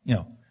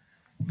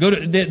 Go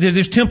to,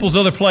 there's temples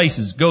other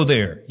places. Go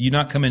there. You're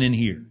not coming in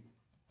here.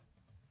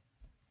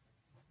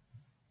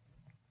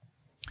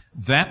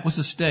 That was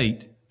the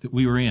state that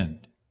we were in.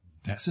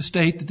 That's the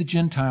state that the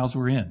Gentiles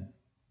were in.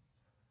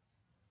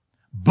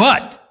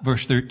 But,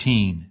 verse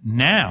 13,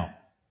 now,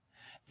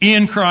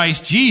 in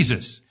Christ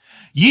Jesus,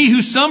 ye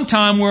who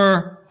sometime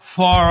were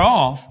far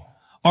off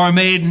are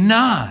made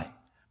nigh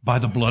by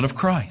the blood of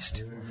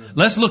Christ.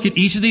 Let's look at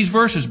each of these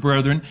verses,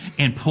 brethren,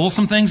 and pull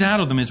some things out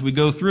of them as we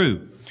go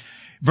through.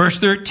 Verse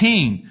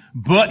 13,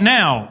 but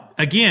now,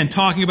 again,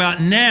 talking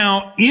about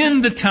now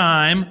in the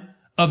time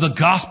of the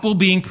gospel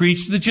being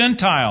preached to the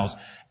Gentiles,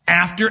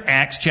 after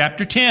Acts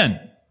chapter 10.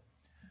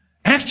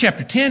 Acts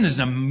chapter 10 is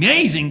an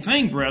amazing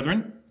thing,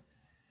 brethren.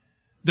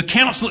 The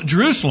council at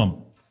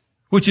Jerusalem,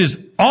 which is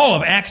all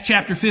of Acts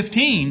chapter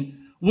 15,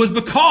 was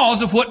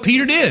because of what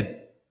Peter did.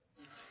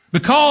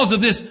 Because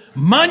of this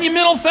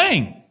monumental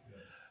thing.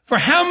 For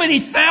how many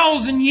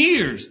thousand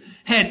years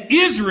had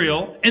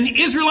Israel and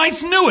the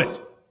Israelites knew it?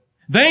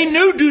 They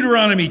knew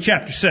Deuteronomy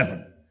chapter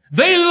 7.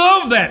 They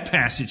loved that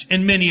passage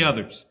and many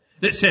others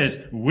that says,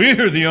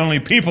 we're the only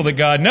people that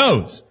God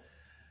knows.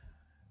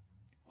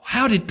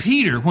 How did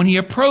Peter, when he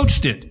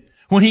approached it,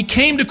 when he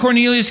came to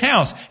Cornelius'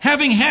 house,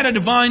 having had a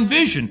divine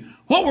vision,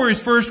 what were his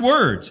first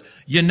words?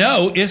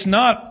 It's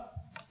not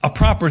a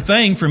proper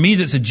thing for me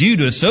that's a Jew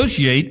to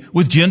associate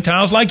with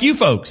Gentiles like you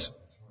folks.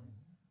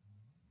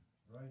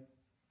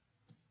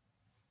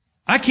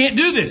 I can't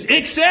do this,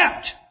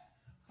 except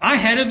I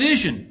had a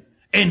vision.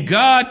 And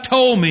God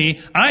told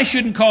me I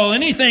shouldn't call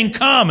anything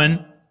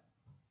common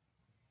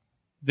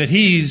that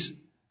He's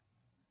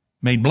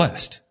made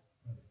blessed.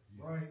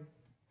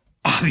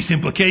 Obvious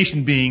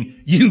implication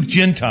being, you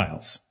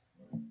Gentiles.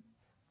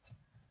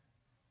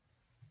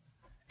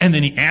 And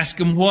then he asked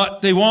them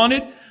what they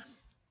wanted.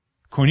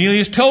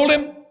 Cornelius told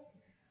him.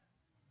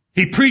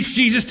 He preached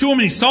Jesus to him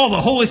and he saw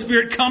the Holy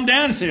Spirit come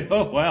down and said,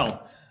 oh,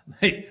 well,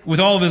 hey, with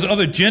all of his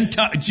other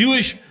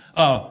Jewish,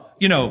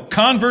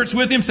 converts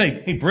with him,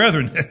 say, hey,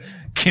 brethren,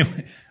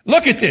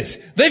 look at this.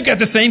 They've got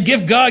the same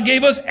gift God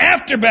gave us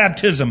after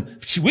baptism.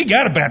 We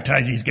got to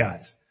baptize these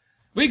guys.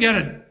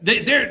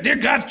 They're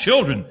God's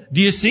children.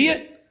 Do you see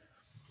it?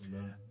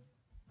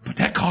 But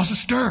that caused a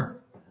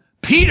stir.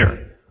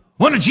 Peter,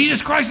 one of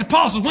Jesus Christ's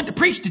apostles, went to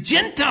preach to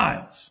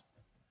Gentiles.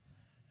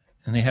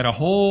 And they had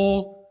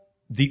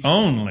the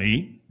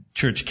only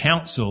church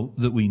council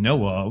that we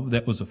know of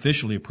that was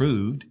officially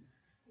approved,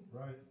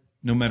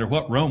 no matter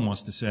what Rome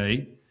wants to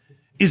say,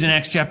 is in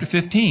Acts chapter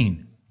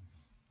 15.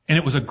 And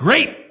it was a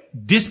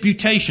great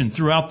disputation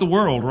throughout the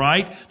world,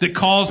 right? That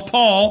caused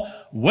Paul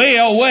way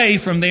away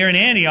from there in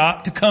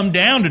Antioch to come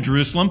down to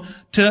Jerusalem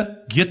to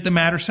get the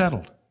matter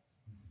settled.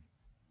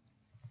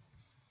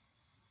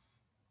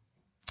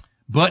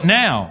 But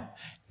now,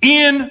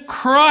 in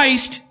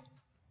Christ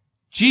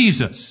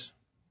Jesus.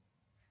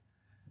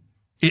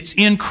 It's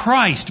in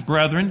Christ,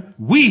 brethren.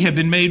 We have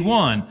been made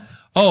one.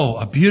 Oh,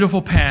 a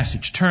beautiful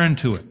passage. Turn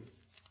to it.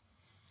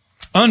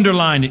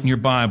 Underline it in your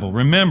Bible.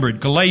 Remember it.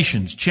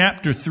 Galatians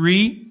chapter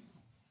 3.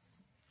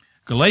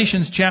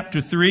 Galatians chapter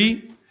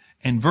 3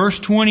 and verse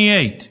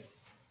 28.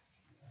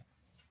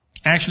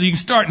 Actually, you can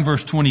start in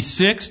verse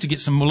 26 to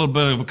get a little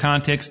bit of a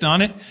context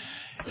on it.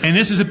 And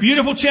this is a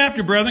beautiful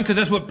chapter, brethren, because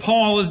that's what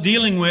Paul is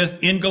dealing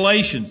with in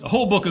Galatians. The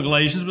whole book of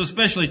Galatians, but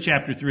especially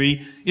chapter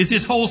 3, is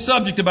this whole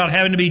subject about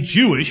having to be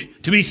Jewish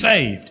to be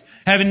saved.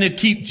 Having to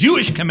keep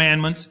Jewish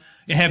commandments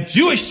and have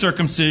Jewish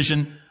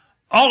circumcision,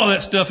 all of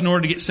that stuff in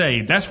order to get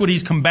saved. That's what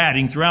he's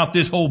combating throughout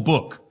this whole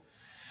book.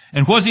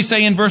 And what does he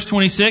say in verse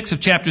 26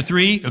 of chapter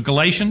 3 of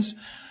Galatians?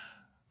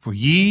 For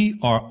ye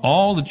are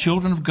all the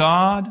children of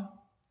God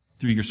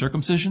through your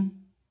circumcision,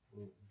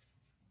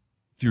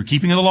 through your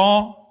keeping of the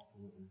law,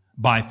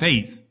 by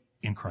faith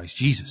in Christ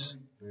Jesus.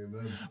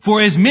 Amen.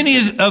 For as many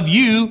of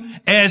you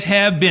as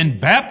have been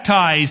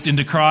baptized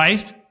into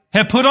Christ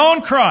have put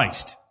on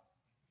Christ.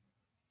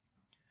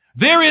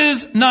 There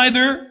is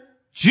neither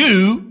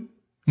Jew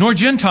nor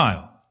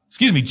Gentile.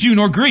 Jew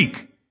nor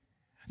Greek.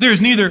 There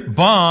is neither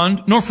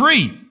bond nor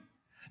free.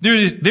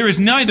 There is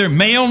neither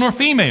male nor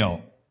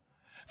female.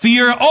 For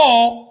you are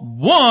all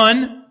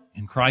one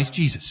in Christ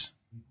Jesus.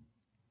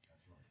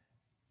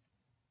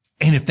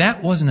 And if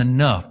that wasn't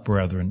enough,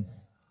 brethren,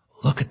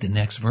 look at the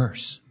next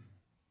verse.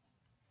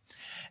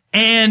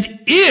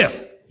 And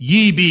if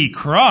ye be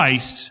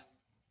Christ,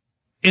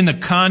 in the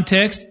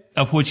context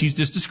of which he's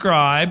just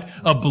described,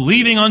 of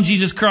believing on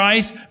Jesus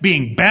Christ,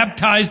 being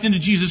baptized into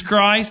Jesus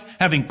Christ,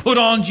 having put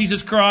on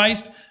Jesus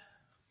Christ,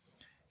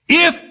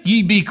 if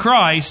ye be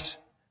Christ,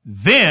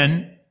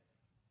 then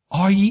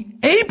are ye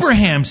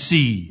Abraham's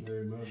seed,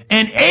 amen,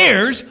 and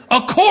heirs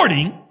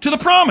according to the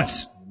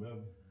promise.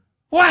 Amen.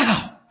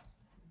 Wow.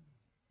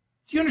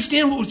 Do you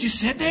understand what was just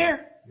said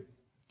there?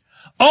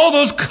 All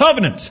those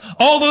covenants,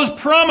 all those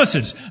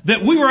promises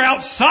that we were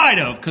outside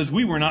of because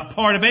we were not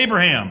part of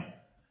Abraham.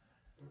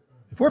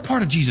 If we're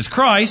part of Jesus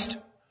Christ,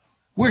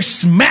 we're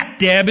smack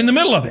dab in the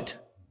middle of it.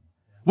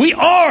 We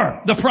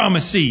are the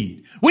promised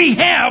seed. We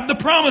have the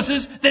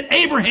promises that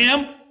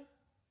Abraham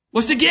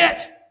was to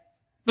get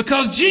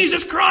because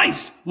Jesus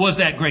Christ was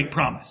that great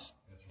promise.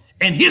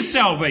 And his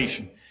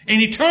salvation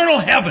and eternal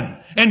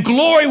heaven and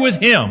glory with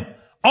him,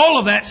 all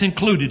of that's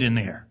included in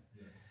there.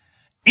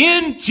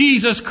 In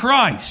Jesus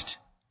Christ,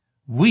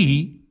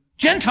 we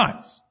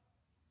Gentiles.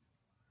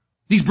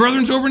 These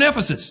brethren over in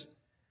Ephesus,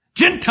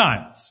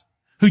 Gentiles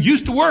who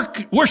used to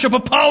worship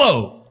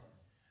Apollo,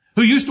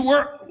 who used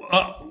to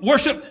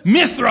worship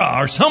Mithra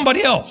or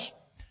somebody else.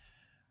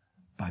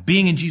 By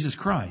being in Jesus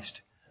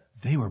Christ,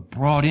 they were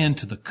brought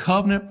into the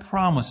covenant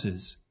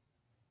promises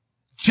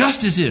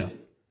just as if,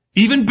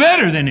 even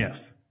better than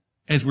if,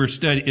 as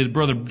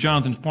Brother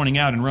Jonathan's pointing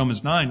out in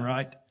Romans 9,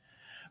 right?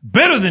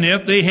 Better than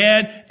if they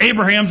had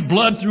Abraham's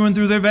blood through and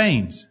through their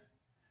veins.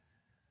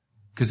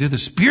 Because they're the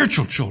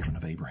spiritual children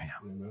of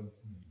Abraham,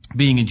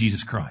 being in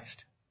Jesus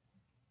Christ.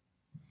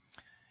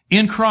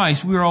 In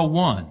Christ, we're all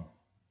one.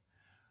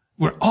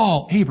 We're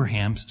all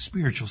Abraham's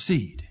spiritual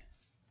seed.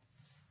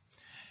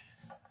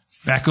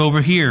 Back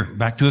over here,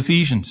 back to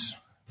Ephesians.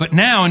 But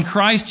now in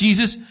Christ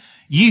Jesus,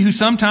 ye who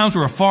sometimes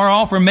were afar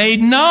off are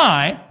made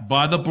nigh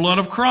by the blood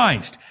of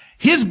Christ.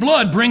 His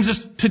blood brings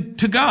us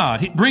to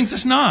God. It brings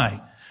us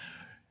nigh.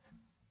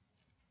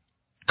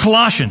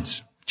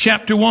 Colossians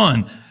chapter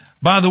 1.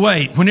 By the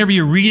way, whenever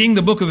you're reading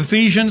the book of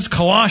Ephesians,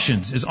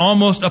 Colossians is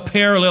almost a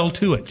parallel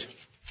to it.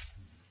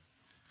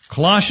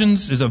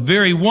 Colossians is a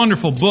very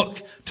wonderful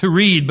book to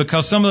read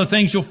because some of the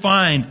things you'll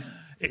find,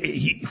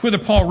 whether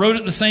Paul wrote it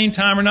at the same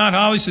time or not,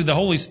 obviously the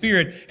Holy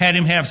Spirit had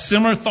him have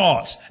similar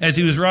thoughts as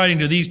he was writing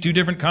to these two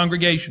different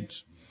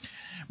congregations.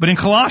 But in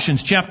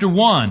Colossians chapter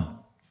 1,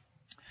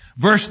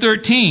 verse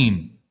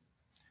 13,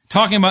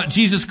 talking about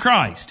Jesus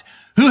Christ,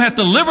 who hath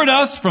delivered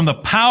us from the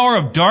power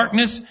of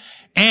darkness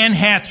and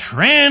hath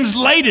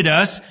translated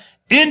us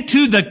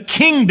into the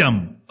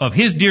kingdom of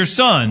his dear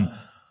Son.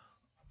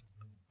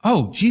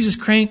 Oh, Jesus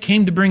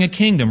came to bring a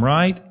kingdom,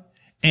 right?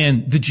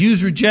 And the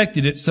Jews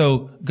rejected it,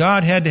 so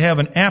God had to have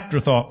an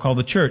afterthought called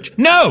the church.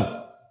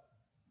 No!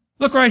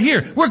 Look right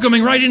here. We're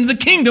coming right into the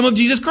kingdom of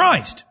Jesus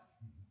Christ.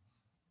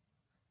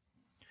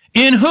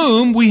 In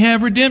whom we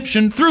have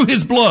redemption through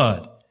his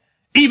blood,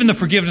 even the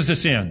forgiveness of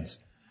sins.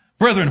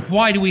 Brethren,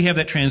 why do we have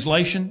that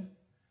translation?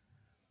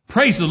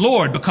 Praise the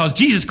Lord, because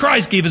Jesus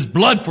Christ gave his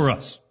blood for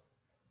us.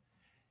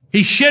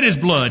 He shed his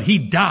blood. He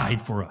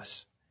died for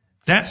us.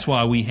 That's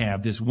why we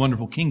have this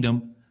wonderful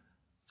kingdom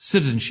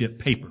citizenship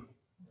paper.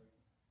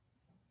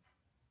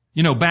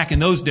 You know, back in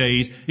those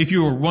days, if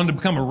you were wanting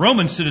to become a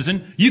Roman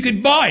citizen, you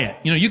could buy it.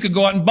 You know, you could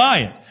go out and buy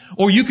it.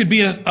 Or you could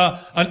be an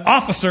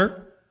officer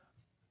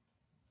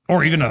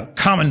or even a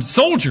common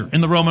soldier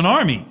in the Roman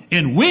army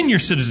and win your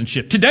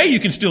citizenship. Today you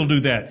can still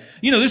do that.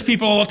 You know, there's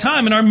people all the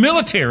time in our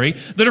military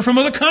that are from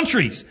other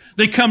countries.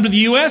 They come to the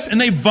U.S. and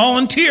they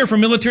volunteer for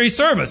military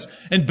service.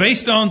 And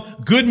based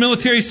on good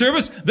military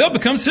service, they'll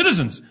become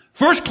citizens.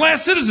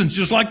 First-class citizens,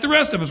 just like the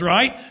rest of us,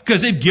 right?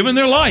 Because they've given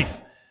their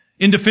life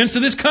in defense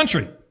of this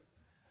country.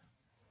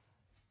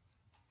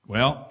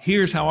 Well,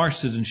 here's how our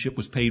citizenship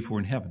was paid for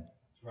in heaven.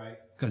 Right.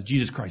 Because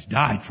Jesus Christ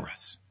died for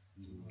us.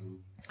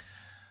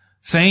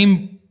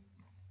 Same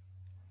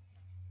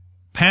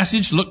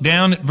passage, look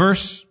down at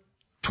verse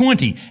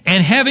 20.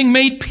 And having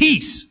made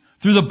peace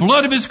through the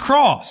blood of his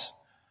cross,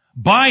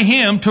 by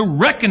him to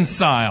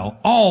reconcile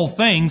all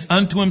things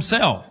unto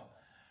himself.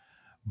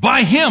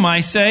 By him,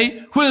 I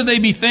say, whether they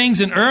be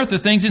things in earth or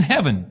things in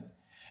heaven.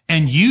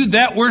 And you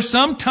that were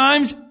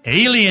sometimes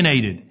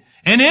alienated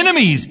and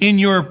enemies in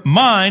your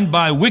mind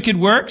by wicked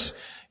works,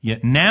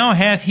 yet now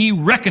hath he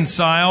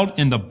reconciled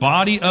in the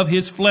body of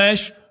his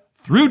flesh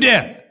through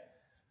death,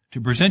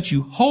 to present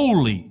you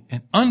holy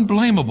and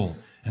unblameable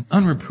and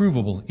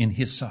unreprovable in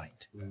his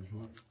sight.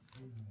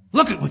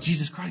 Look at what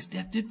Jesus Christ's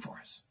death did for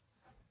us.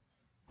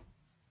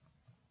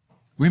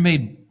 We're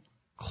made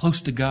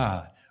close to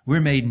God.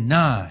 We're made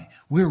nigh.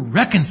 We're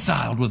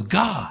reconciled with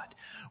God.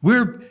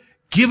 We're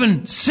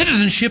given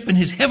citizenship in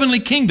his heavenly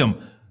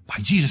kingdom by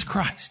Jesus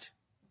Christ.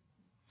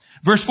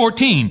 Verse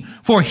 14,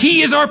 for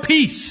he is our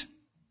peace.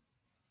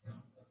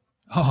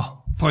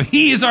 Oh, for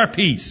he is our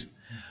peace,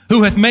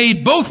 who hath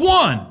made both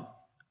one.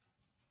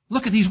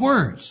 Look at these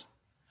words.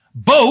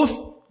 Both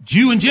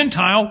Jew and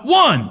Gentile,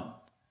 one.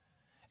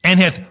 And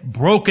hath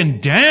broken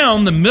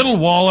down the middle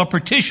wall of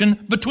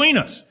partition between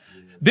us.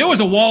 There was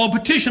a wall of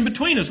partition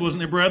between us, wasn't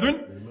there,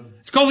 brethren?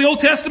 It's called the Old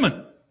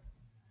Testament.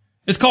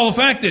 It's called the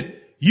fact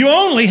that you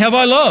only have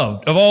I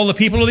loved of all the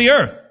people of the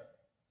earth.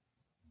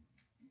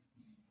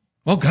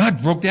 Well,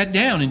 God broke that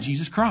down in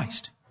Jesus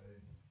Christ.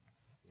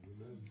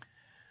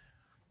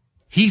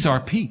 He's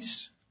our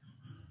peace.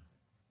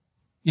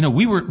 You know,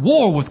 we were at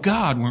war with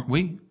God, weren't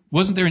we?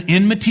 Wasn't there an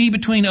enmity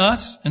between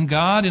us and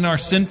God in our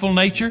sinful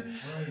nature?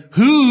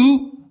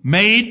 Who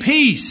made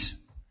peace?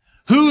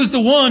 Who is the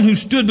one who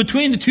stood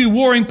between the two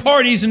warring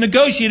parties and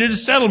negotiated a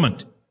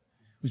settlement? It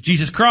was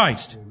Jesus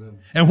Christ. Amen.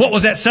 And what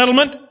was that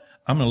settlement?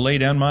 I'm going to lay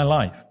down my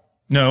life.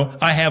 No,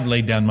 I have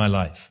laid down my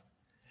life.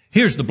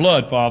 Here's the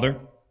blood, Father.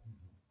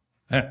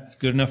 That's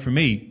good enough for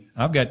me.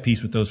 I've got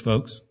peace with those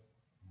folks.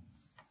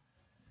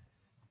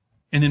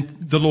 And then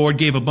the Lord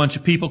gave a bunch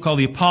of people called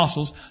the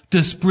apostles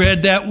to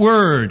spread that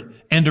word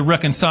and to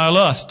reconcile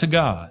us to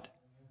God,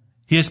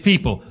 His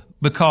people,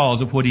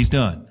 because of what He's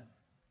done.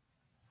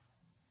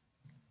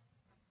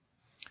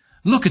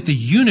 Look at the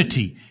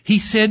unity. He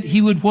said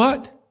He would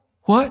what?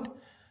 What?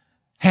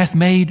 Hath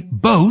made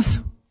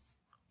both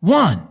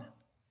one.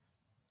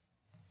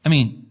 I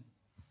mean,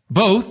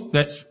 both,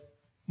 that's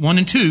 1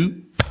 and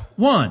 2,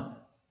 one.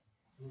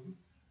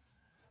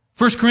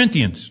 1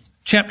 Corinthians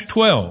chapter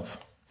 12.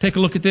 Take a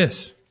look at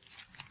this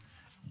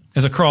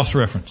as a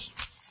cross-reference.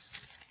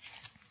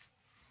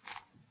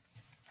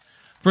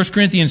 1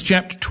 Corinthians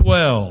chapter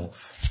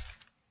 12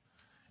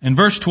 and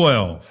verse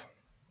 12.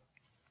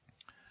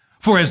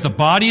 For as the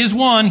body is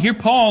one, here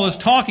Paul is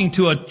talking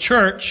to a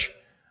church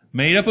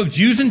made up of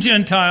Jews and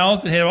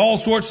Gentiles that had all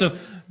sorts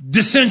of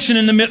dissension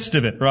in the midst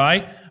of it,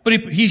 right? But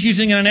he's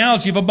using an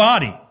analogy of a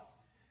body,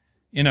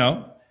 you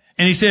know.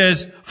 And he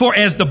says, for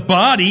as the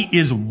body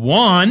is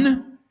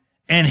one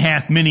and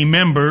hath many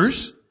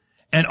members,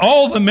 and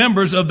all the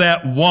members of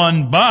that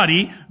one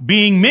body,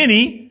 being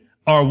many,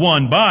 are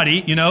one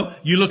body. You know,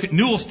 you look at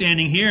Newell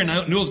standing here,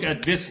 and Newell's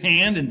got this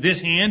hand and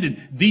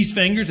these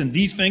fingers and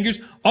these fingers.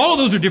 All of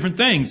those are different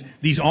things.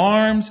 These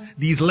arms,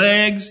 these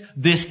legs,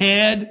 this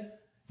head,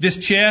 this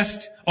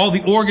chest, all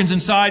the organs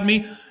inside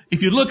me.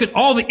 If you look at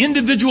all the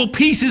individual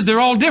pieces,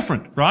 they're all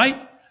different,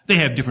 right? They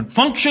have different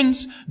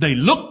functions. They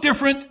look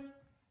different.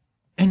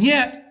 And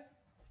yet,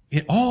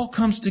 it all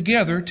comes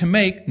together to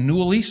make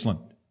Newell Eastland.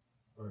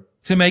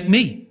 To make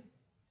me.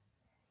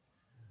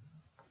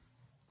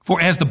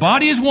 For as the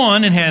body is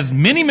one and has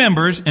many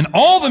members, and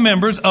all the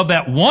members of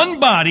that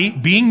one body,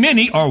 being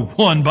many, are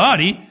one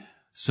body,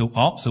 so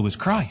also is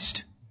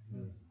Christ.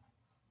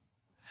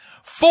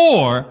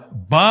 For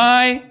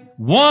by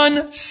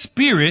one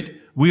Spirit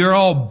we are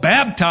all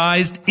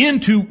baptized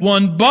into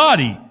one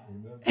body.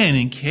 And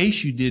in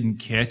case you didn't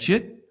catch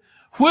it,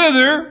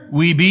 whether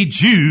we be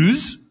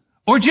Jews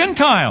or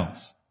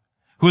Gentiles,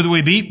 whether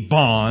we be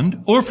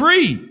bond or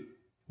free.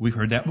 We've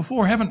heard that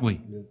before, haven't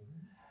we?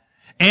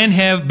 And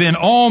have been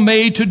all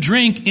made to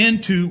drink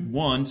into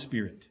one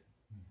Spirit.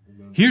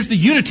 Here's the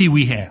unity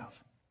we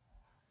have.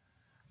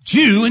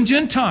 Jew and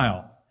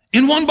Gentile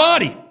in one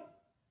body.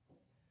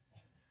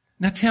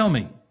 Now tell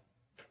me,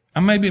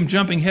 maybe I'm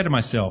jumping ahead of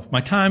myself.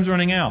 My time's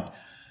running out.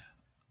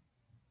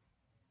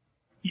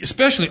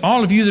 Especially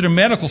all of you that are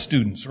medical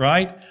students,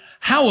 right?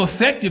 How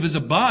effective is a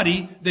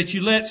body that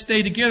you let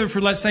stay together for,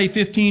 let's say,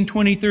 15,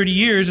 20, 30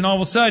 years, and all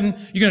of a sudden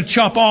you're going to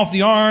chop off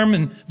the arm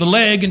and the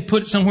leg and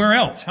put it somewhere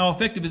else? How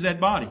effective is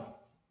that body?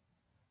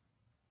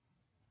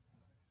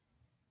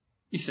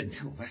 You say,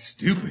 no, that's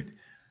stupid.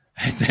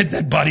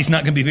 That body's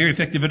not going to be very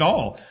effective at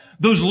all.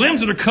 Those limbs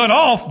that are cut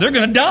off, they're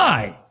going to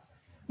die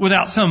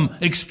without some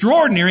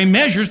extraordinary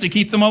measures to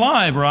keep them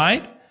alive,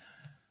 right?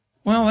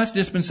 Well, that's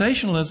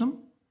dispensationalism.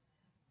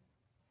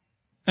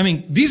 I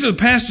mean, these are the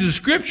passages of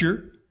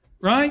Scripture,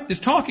 right, that's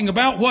talking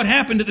about what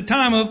happened at the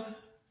time of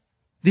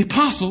the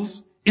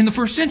apostles in the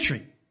first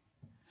century.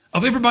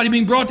 Of everybody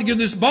being brought together in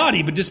this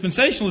body. But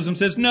dispensationalism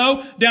says,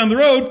 no, down the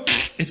road,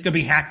 it's going to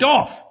be hacked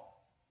off.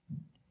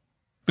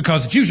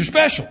 Because the Jews are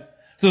special.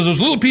 So those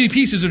little bitty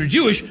pieces that are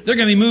Jewish, they're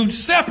going to be moved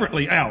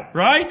separately out,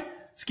 right?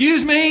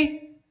 Excuse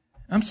me?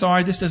 I'm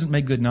sorry, this doesn't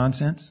make good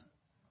nonsense.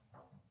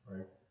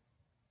 Right.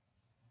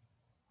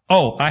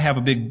 Oh, I have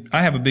a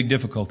big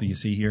difficulty, you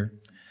see here.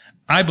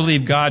 I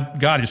believe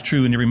God is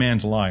true and every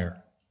man's a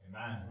liar.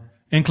 Amen.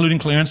 Including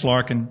Clarence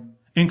Larkin,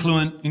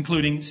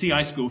 including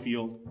C.I.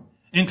 Schofield,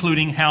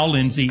 including Hal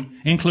Lindsey,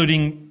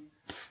 including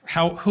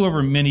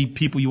whoever many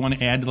people you want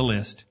to add to the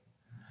list.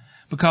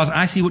 Because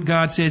I see what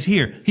God says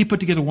here. He put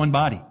together one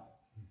body.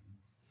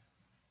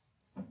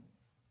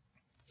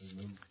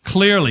 Amen.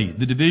 Clearly,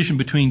 the division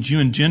between Jew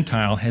and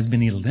Gentile has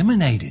been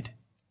eliminated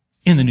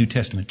in the New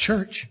Testament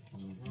church.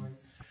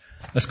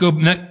 Let's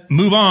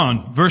move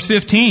on. Verse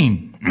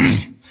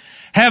 15.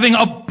 Having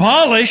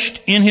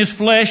abolished in His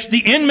flesh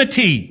the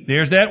enmity.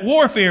 There's that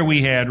warfare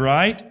we had,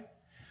 right?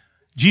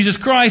 Jesus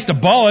Christ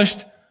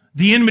abolished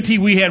the enmity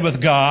we had with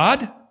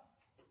God.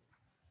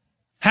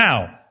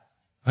 How?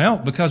 Well,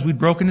 because we'd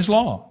broken His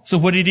law. So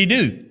what did He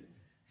do?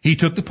 He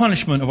took the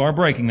punishment of our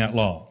breaking that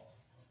law.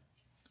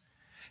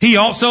 He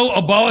also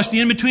abolished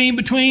the enmity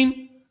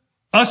between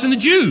us and the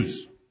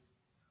Jews.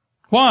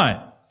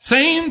 Why?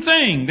 Same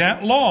thing.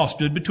 That law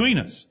stood between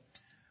us.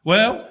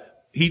 Well,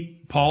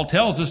 Paul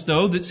tells us,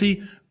 though, that,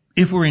 see,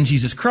 if we're in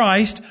Jesus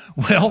Christ,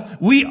 well,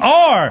 we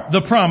are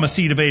the promised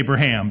seed of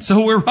Abraham.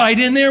 So we're right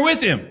in there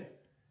with Him.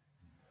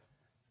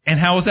 And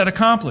how was that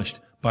accomplished?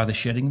 By the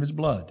shedding of His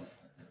blood.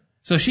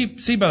 So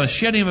see, by the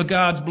shedding of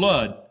God's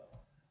blood,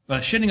 by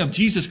the shedding of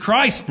Jesus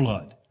Christ's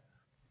blood,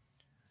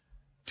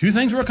 two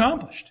things were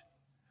accomplished.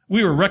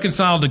 We were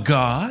reconciled to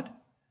God,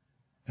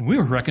 and we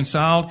were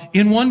reconciled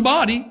in one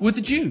body with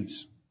the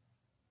Jews.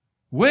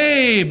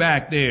 Way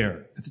back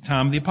there at the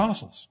time of the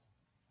apostles.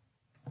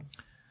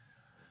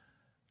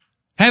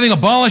 Having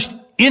abolished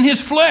in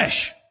His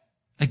flesh.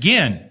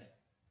 Again,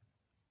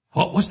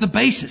 What was the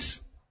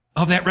basis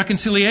of that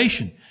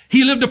reconciliation?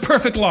 He lived a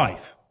perfect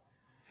life.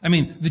 I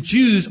mean, the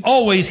Jews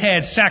always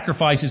had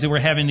sacrifices they were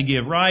having to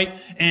give, right?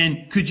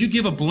 And could you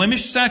give a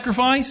blemished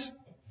sacrifice?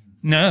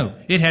 No.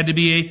 It had to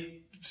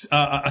be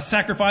a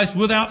sacrifice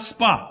without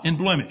spot and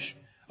blemish.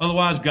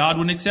 Otherwise, God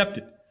wouldn't accept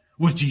it.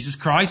 Was Jesus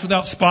Christ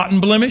without spot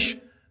and blemish?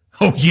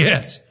 Oh,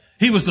 yes.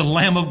 He was the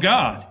Lamb of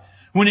God.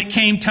 When it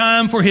came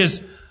time for his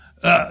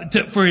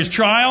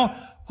trial,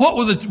 what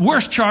were the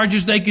worst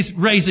charges they could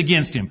raise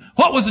against him?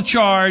 What was the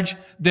charge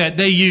that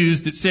they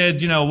used that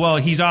said, well,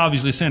 he's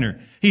obviously a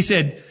sinner? He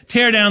said,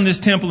 tear down this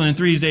temple and in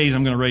 3 days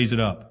I'm going to raise it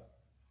up.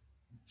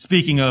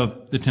 Speaking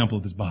of the temple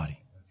of his body.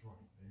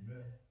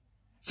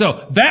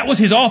 So that was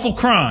his awful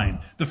crime.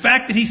 The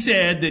fact that he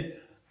said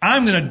that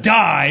I'm going to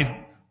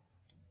die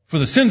for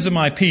the sins of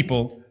my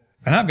people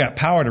and I've got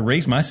power to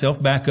raise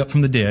myself back up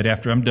from the dead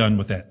after I'm done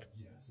with that.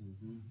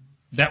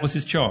 That was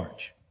his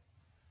charge.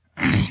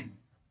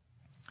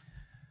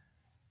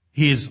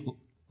 His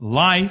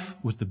life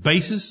was the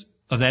basis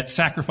of that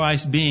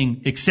sacrifice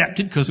being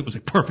accepted because it was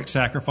a perfect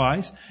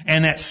sacrifice.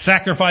 And that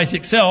sacrifice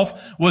itself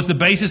was the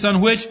basis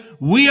on which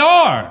we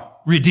are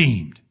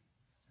redeemed.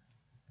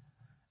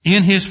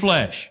 In his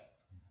flesh,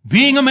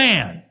 being a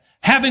man,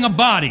 having a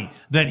body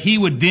that he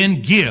would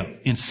then give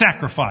in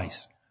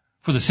sacrifice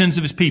for the sins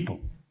of his people.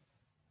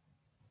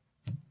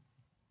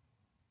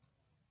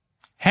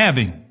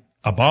 Having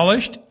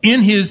abolished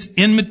in his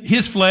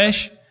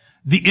flesh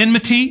the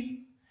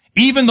enmity,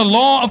 even the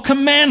law of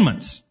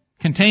commandments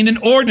contained in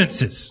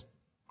ordinances.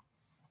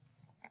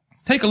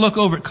 Take a look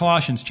over at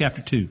Colossians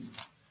chapter 2.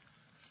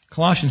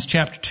 Colossians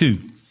chapter 2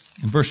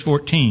 and verse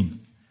 14.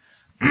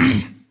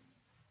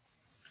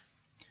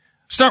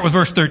 Start with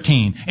verse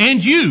 13.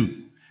 And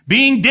you,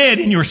 being dead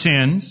in your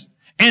sins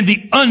and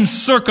the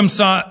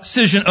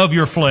uncircumcision of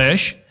your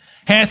flesh,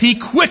 hath he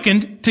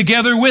quickened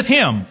together with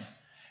him,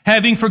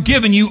 having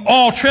forgiven you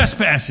all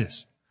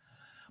trespasses,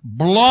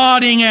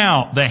 blotting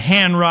out the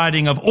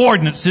handwriting of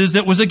ordinances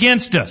that was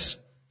against us,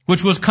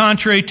 which was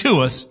contrary to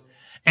us,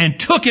 and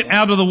took it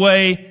out of the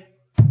way,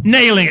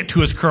 nailing it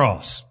to his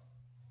cross.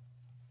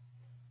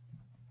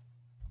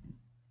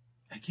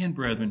 Again,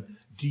 brethren,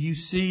 do you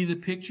see the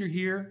picture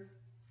here?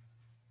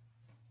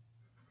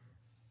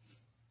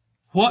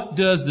 What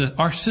does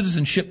our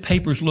citizenship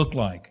papers look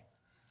like?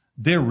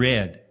 They're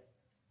red.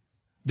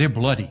 They're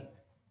bloody.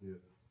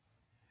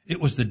 It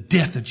was the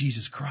death of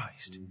Jesus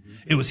Christ.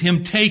 It was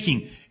him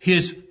taking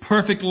his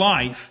perfect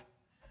life,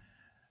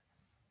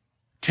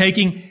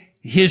 taking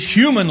his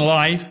human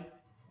life,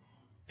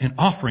 and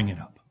offering it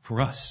up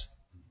for us.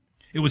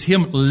 It was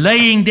him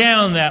laying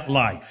down that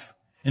life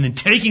and then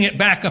taking it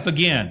back up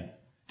again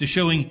to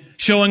showing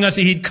us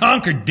that he'd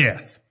conquered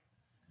death.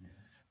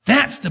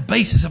 That's the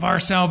basis of our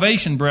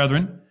salvation,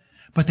 brethren.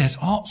 But that's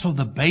also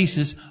the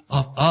basis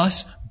of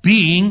us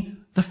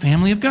being the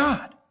family of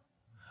God.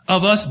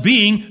 Of us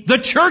being the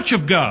church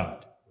of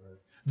God.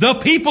 The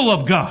people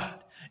of God.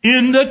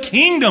 In the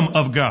kingdom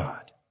of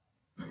God.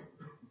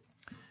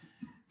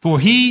 For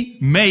he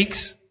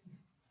makes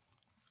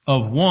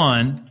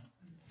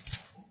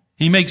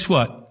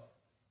what?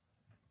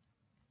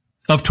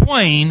 Of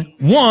twain,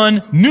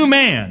 one new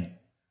man.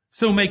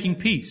 So making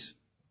peace.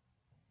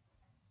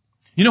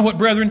 You know what,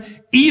 brethren?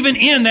 Even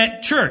in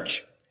that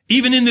church,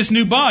 even in this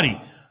new body,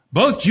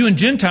 both Jew and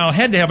Gentile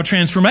had to have a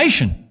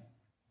transformation.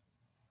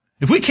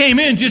 If we came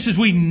in just as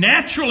we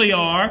naturally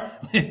are,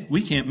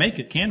 we can't make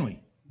it, can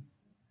we?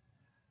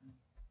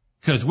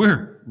 Because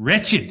we're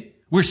wretched.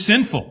 We're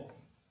sinful.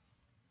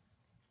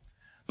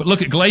 But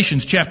look at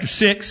Galatians chapter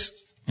 6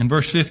 and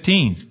verse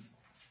 15.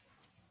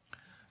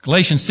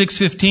 Galatians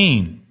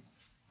 6:15.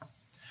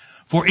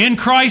 For in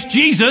Christ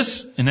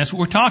Jesus, and that's what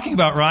we're talking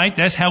about, right?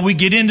 That's how we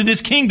get into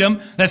this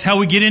kingdom. That's how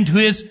we get into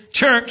his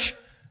church.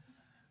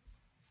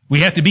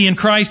 We have to be in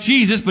Christ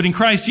Jesus, but in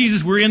Christ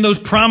Jesus we're in those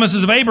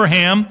promises of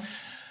Abraham.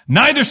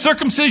 Neither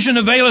circumcision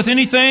availeth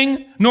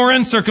anything, nor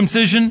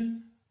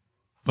uncircumcision,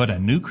 but a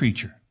new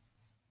creature.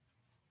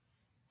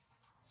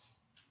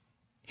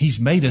 He's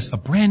made us a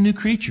brand new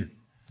creature.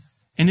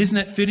 And isn't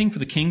that fitting for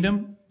the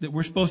kingdom that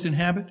we're supposed to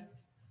inhabit?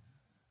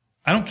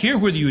 I don't care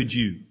whether you're a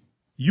Jew.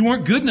 You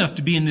weren't good enough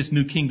to be in this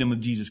new kingdom of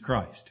Jesus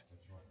Christ.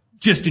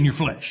 Just in your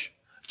flesh.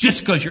 Just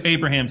because you're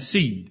Abraham's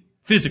seed,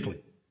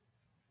 physically.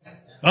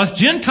 Us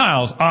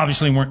Gentiles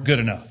obviously weren't good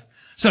enough.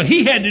 So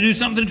he had to do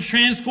something to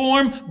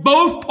transform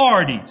both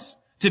parties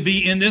to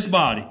be in this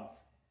body.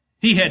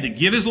 He had to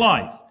give his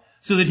life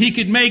so that he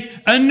could make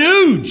a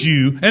new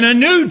Jew and a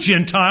new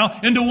Gentile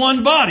into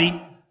one body.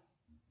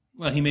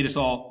 Well, he made us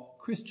all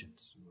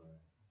Christians.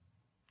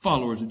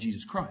 Followers of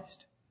Jesus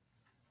Christ.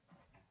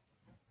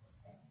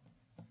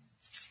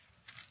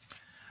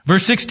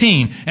 Verse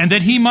 16, and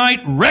that he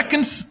might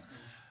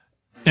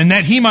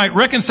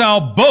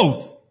reconcile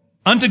both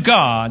unto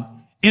God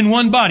in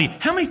one body.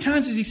 How many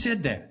times has he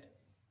said that?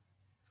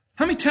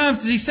 How many times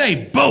does he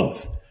say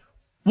both?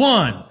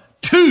 1,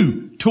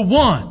 2 to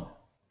 1.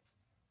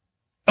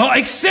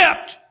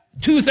 Except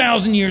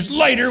 2,000 years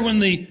later when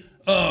the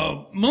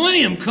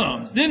millennium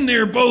comes. Then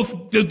they're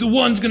both, the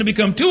one's going to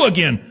become two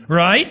again,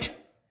 right?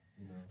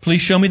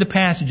 Please show me the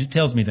passage that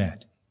tells me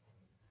that.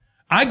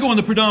 I go on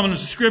the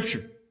predominance of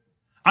Scripture.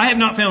 I have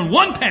not found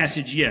one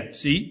passage yet,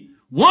 see?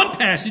 One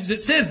passage that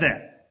says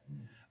that.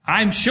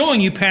 I'm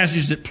showing you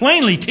passages that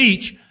plainly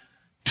teach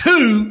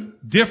two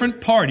different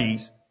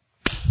parties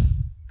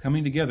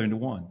coming together into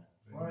one.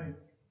 Right.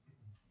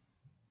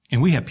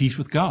 And we have peace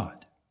with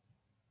God.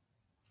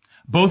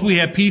 Both we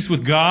have peace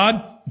with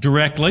God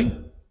directly.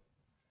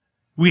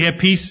 We have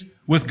peace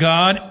with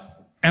God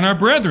and our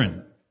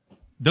brethren.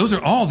 Those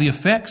are all the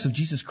effects of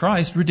Jesus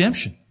Christ's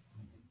redemption.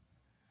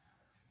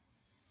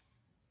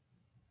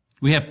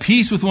 We have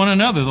peace with one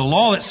another. The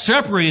law that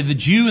separated the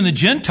Jew and the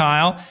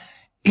Gentile,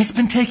 it's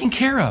been taken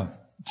care of.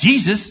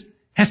 Jesus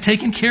has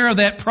taken care of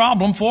that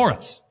problem for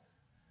us,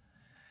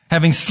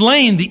 having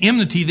slain the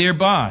enmity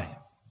thereby.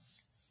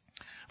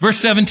 Verse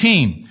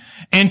 17,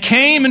 and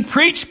came and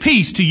preached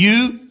peace to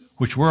you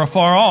which were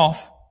afar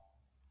off,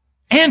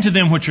 and to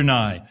them which are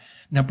nigh.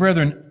 Now,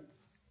 brethren,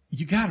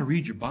 you got to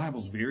read your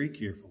Bibles very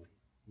carefully.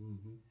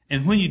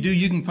 And when you do,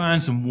 you can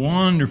find some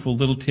wonderful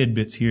little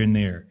tidbits here and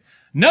there.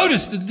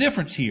 Notice the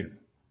difference here.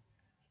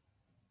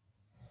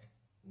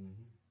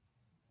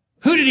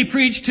 Who did he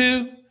preach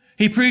to?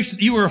 He preached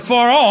that you were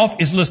afar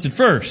off is listed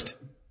first.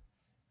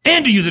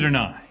 And to you that are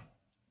nigh.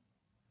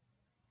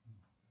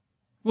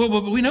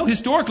 Well, we know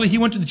historically he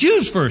went to the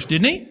Jews first,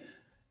 didn't he?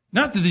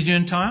 Not to the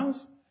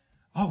Gentiles.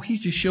 Oh, he's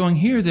just showing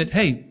here that,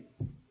 hey,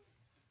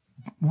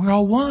 we're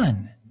all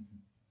one.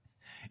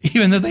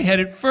 Even though they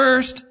had it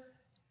first,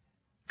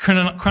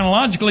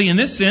 chronologically in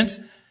this sense,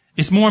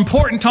 it's more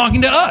important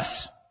talking to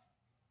us.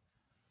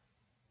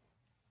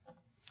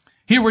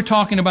 Here we're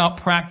talking about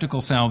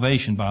practical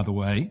salvation, by the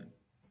way.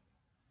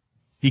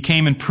 He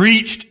came and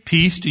preached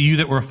peace to you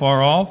that were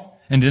far off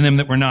and to them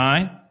that were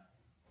nigh.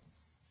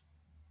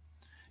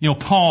 You know,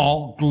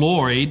 Paul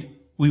gloried.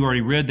 We've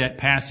already read that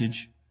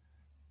passage.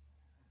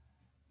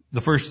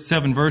 The first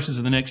 7 verses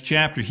of the next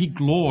chapter, he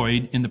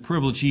gloried in the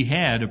privilege he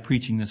had of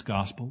preaching this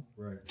gospel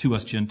to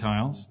us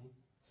Gentiles.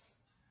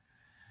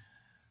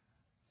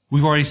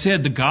 We've already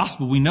said the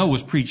gospel we know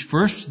was preached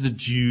first to the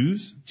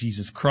Jews.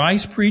 Jesus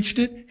Christ preached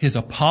it. His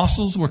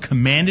apostles were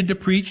commanded to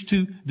preach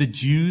to the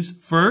Jews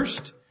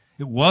first.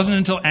 It wasn't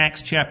until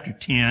Acts chapter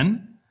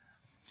 10.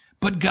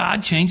 But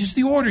God changes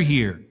the order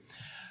here.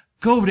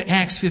 Go over to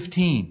Acts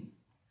 15,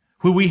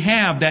 where we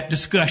have that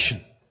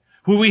discussion,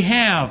 where we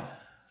have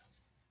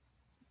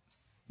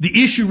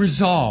the issue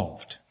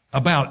resolved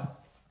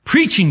about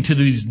preaching to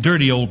these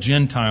dirty old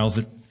Gentiles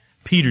that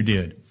Peter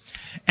did.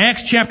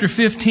 Acts chapter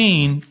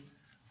 15,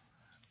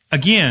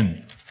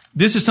 again,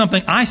 this is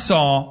something I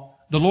saw,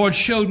 the Lord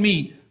showed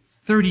me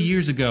 30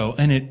 years ago,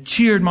 and it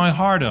cheered my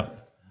heart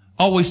up.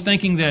 Always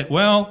thinking that,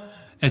 well,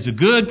 as a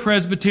good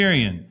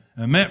Presbyterian,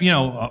 a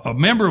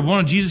member of one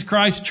of Jesus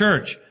Christ's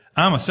church,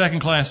 I'm a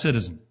second-class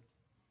citizen.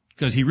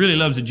 Because he really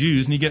loves the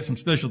Jews and he gets some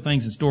special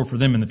things in store for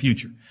them in the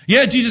future.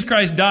 Yeah, Jesus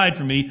Christ died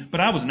for me, but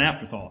I was an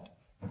afterthought.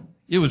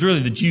 It was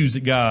really the Jews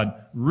that God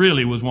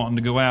really was wanting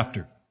to go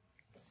after.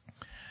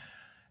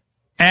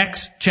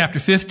 Acts chapter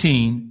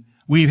 15,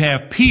 we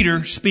have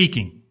Peter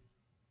speaking.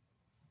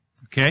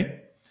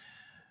 Okay?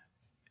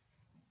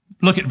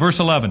 Look at verse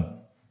 11.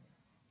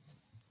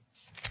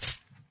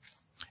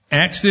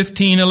 Acts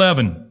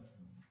 15:11.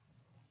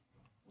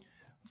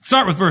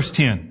 Start with verse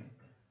 10.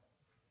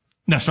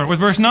 Now start with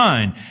verse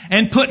 9.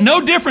 And put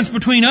no difference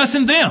between us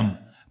and them,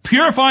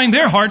 purifying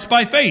their hearts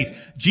by faith.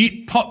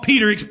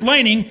 Peter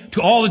explaining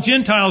to all the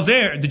Gentiles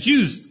there, the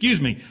Jews,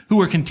 who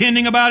were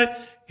contending about it.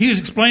 He was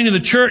explaining to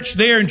the church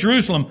there in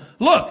Jerusalem,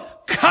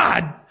 look,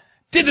 God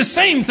did the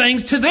same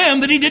things to them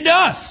that he did to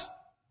us.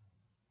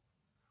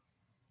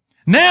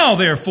 Now,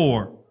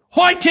 therefore,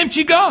 why tempt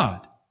ye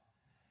God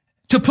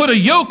to put a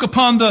yoke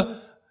upon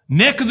the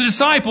neck of the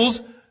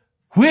disciples,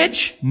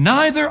 which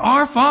neither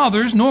our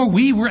fathers nor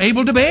we were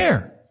able to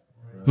bear?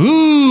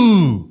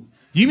 Ooh,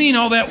 you mean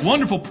all that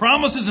wonderful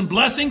promises and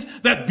blessings,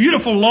 that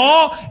beautiful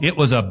law? It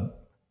was a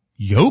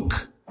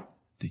yoke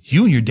that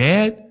you and your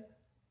dad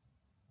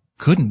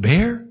couldn't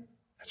bear?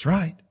 That's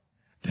right.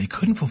 They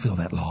couldn't fulfill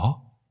that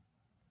law.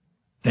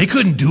 They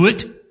couldn't do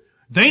it.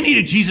 They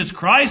needed Jesus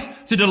Christ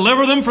to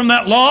deliver them from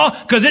that law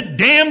because it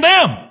damned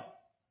them,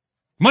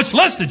 much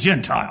less the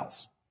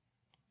Gentiles,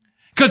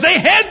 because they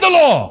had the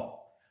law.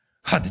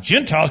 The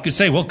Gentiles could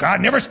say, well,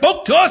 God never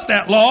spoke to us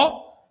that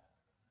law,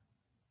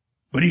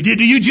 but he did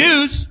to you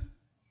Jews.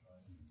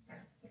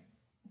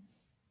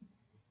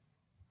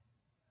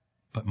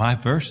 But my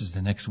verse is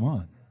the next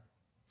one.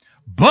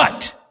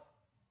 But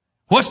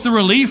what's the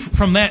relief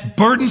from that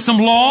burdensome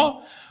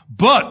law?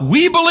 But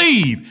we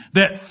believe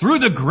that through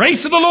the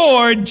grace of the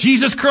Lord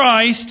Jesus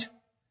Christ,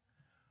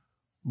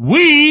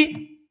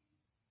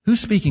 who's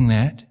speaking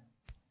that?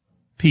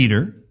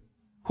 Peter.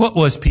 What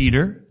was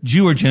Peter?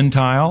 Jew or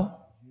Gentile?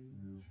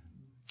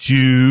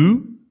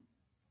 Jew.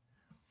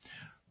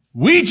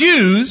 We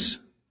Jews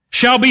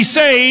shall be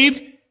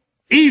saved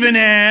even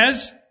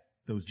as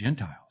those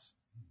Gentiles.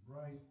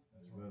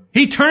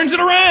 He turns it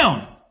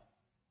around.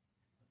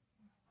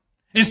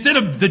 Instead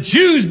of the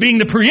Jews being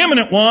the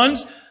preeminent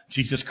ones,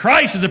 Jesus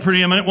Christ is the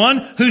preeminent one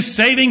who's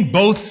saving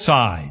both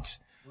sides,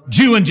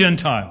 Jew and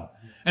Gentile.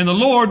 And the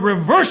Lord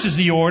reverses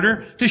the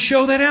order to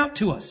show that out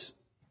to us.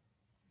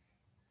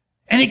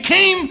 And it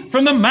came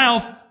from the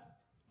mouth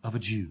of a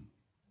Jew.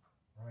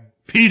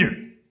 Peter,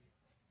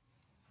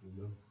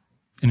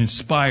 an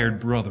inspired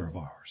brother of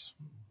ours,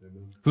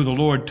 who the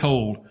Lord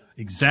told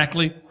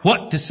exactly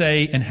what to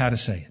say and how to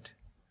say it.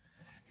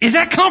 Is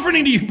that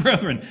comforting to you,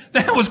 brethren?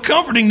 That was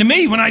comforting to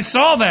me when I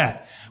saw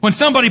that. When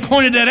somebody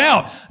pointed that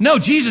out. No,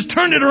 Jesus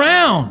turned it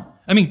around.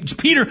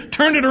 Peter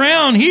turned it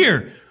around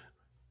here.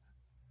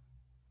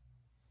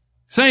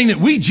 Saying that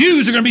we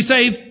Jews are going to be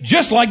saved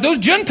just like those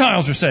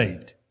Gentiles are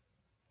saved.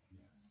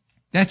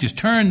 That just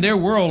turned their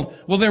world.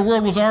 Well, their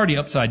world was already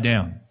upside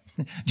down.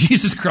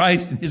 Jesus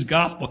Christ and His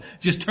gospel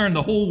just turned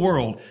the whole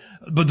world,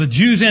 but the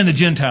Jews and the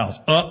Gentiles,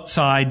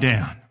 upside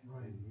down.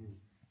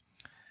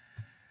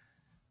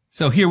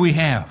 So here we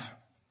have.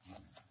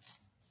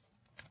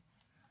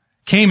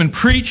 Came and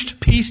preached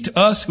peace to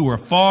us who were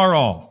far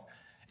off,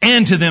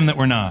 and to them that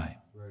were nigh.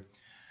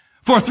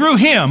 For through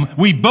Him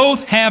we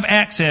both have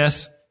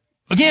access.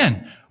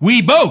 Again,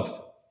 we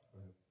both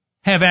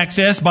have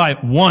access by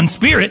one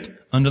Spirit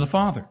unto the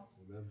Father.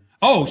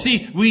 Oh,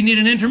 see, we need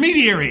an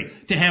intermediary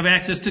to have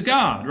access to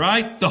God,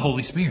 right? The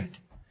Holy Spirit.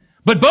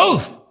 But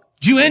both,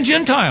 Jew and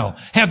Gentile,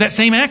 have that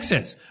same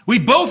access. We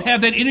both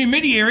have that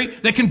intermediary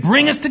that can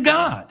bring us to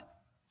God.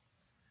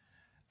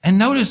 And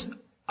notice,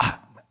 are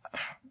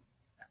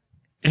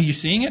you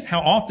seeing it? How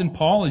often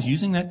Paul is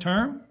using that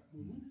term?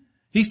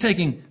 He's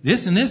taking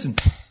this and this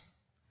and,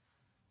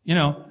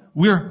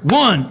 we're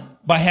one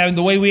by having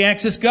the way we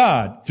access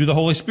God through the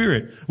Holy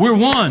Spirit. We're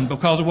one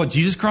because of what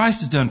Jesus Christ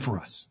has done for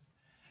us.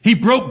 He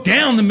broke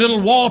down the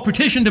middle wall of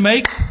partition to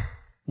make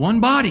one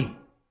body.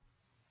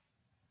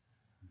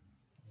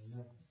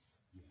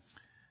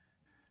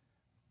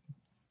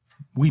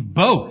 We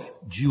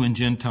both, Jew and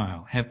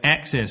Gentile, have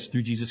access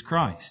through Jesus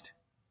Christ.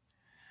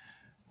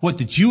 What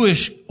the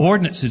Jewish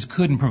ordinances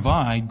couldn't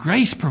provide,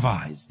 grace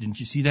provides. Didn't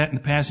you see that in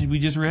the passage we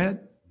just read?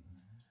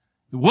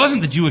 It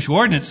wasn't the Jewish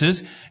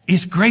ordinances,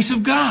 it's grace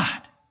of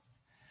God.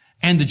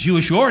 And the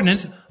Jewish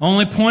ordinance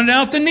only pointed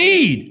out the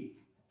need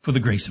for the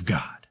grace of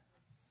God.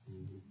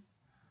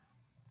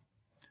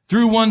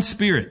 Through one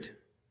Spirit.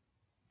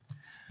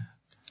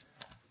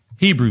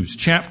 Hebrews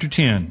chapter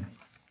 10.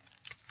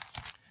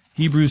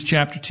 Hebrews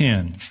chapter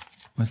 10.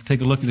 Let's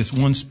take a look at this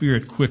one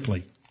Spirit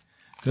quickly,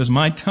 because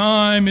my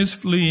time is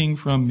fleeing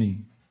from me.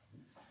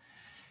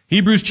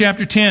 Hebrews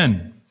chapter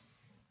 10.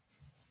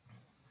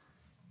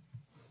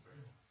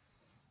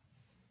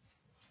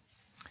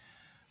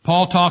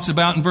 Paul talks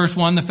about in verse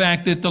 1 the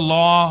fact that the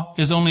law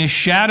is only a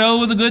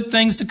shadow of the good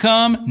things to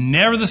come,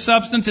 never the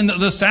substance, and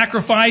the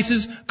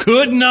sacrifices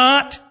could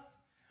not.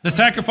 The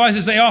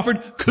sacrifices they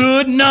offered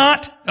could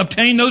not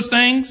obtain those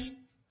things.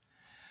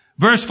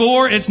 Verse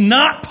 4, it's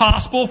not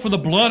possible for the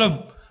blood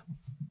of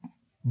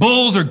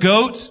bulls or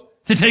goats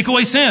to take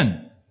away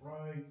sin.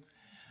 Right.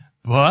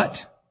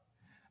 But,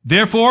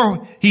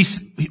 therefore,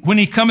 when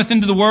He cometh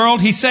into the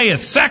world, He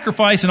saith,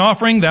 sacrifice and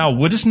offering thou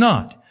wouldest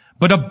not,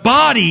 but a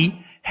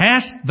body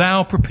hast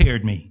thou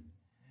prepared me.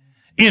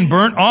 In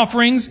burnt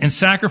offerings and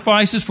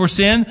sacrifices for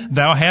sin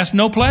thou hast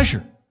no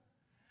pleasure.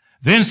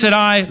 Then said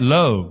I,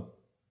 Lo,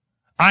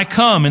 I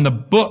come. In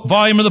the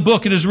volume of the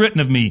book it is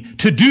written of me,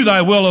 to do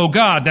thy will, O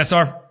God. That's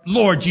our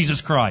Lord Jesus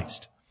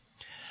Christ.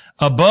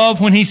 Above,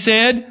 when He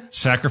said,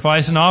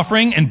 sacrifice and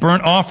offering and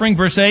burnt offering,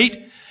 verse 8,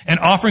 and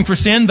offering for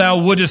sin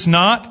thou wouldest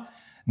not,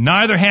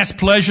 neither hast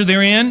pleasure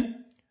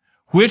therein,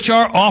 which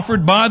are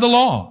offered by the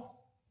law.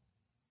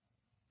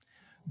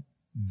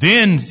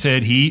 Then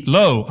said He,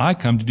 Lo, I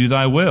come to do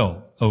thy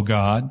will, O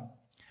God.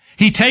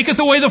 He taketh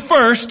away the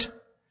first,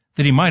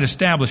 that He might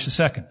establish the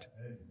second.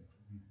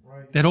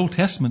 That Old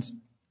Testament's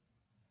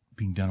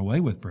being done away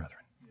with, brethren.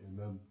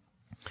 Amen.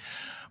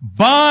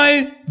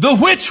 By the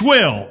which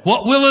will?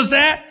 What will is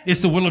that?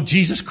 It's the will of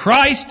Jesus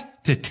Christ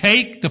to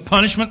take the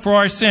punishment for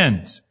our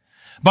sins.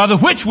 By the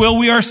which will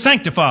we are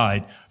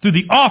sanctified through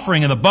the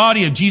offering of the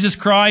body of Jesus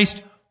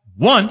Christ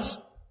once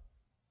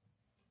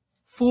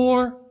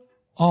for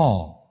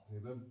all.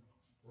 Amen.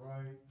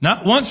 Right.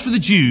 Not once for the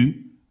Jew,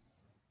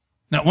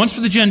 not once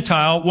for the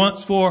Gentile,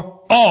 once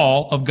for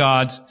all of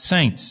God's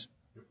saints.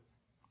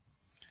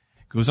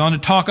 Goes on to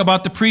talk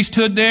about the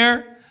priesthood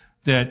there,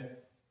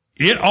 that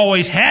it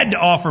always had to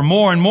offer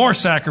more and more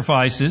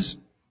sacrifices.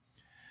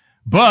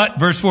 But,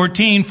 verse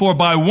 14, for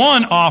by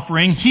one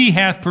offering He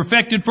hath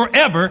perfected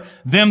forever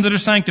them that are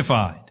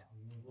sanctified.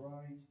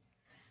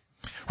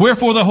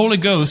 Wherefore the Holy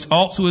Ghost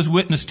also is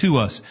witness to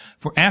us.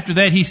 For after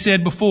that He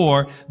said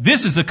before,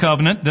 this is the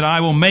covenant that I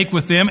will make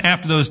with them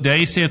after those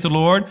days, saith the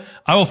Lord.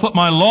 I will put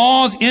my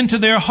laws into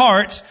their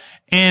hearts,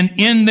 and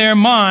in their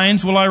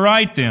minds will I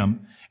write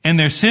them. And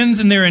their sins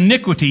and their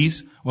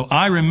iniquities will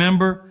I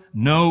remember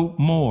no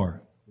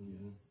more.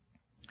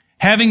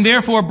 Having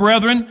therefore,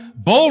 brethren,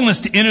 boldness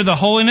to enter the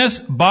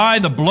holiness by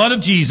the blood of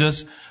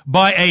Jesus,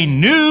 by a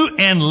new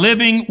and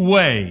living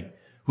way,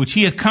 which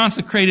He hath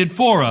consecrated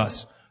for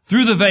us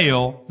through the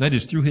veil, that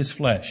is, through His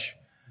flesh.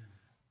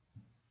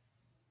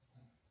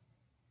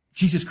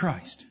 Jesus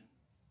Christ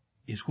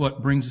is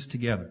what brings us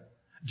together.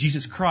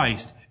 Jesus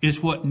Christ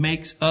is what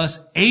makes us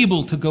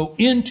able to go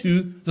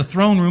into the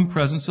throne room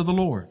presence of the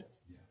Lord.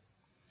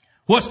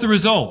 What's the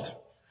result?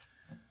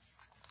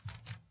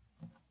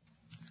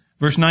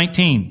 Verse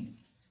 19.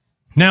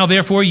 Now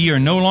therefore ye are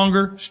no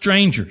longer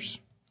strangers.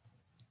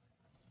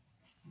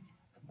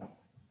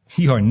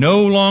 Ye are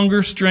no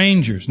longer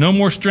strangers, no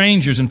more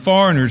strangers and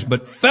foreigners,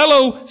 but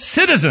fellow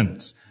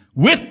citizens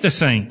with the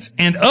saints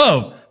and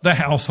of the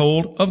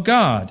household of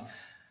God.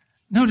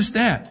 Notice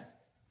that.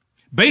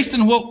 Based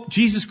on what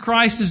Jesus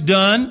Christ has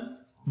done,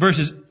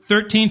 verses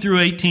 13 through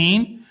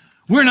 18,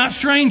 we're not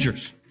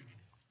strangers.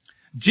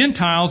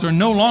 Gentiles are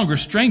no longer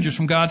strangers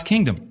from God's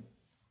kingdom.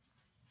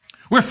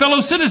 We're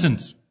fellow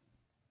citizens.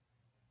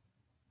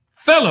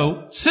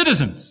 Fellow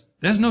citizens.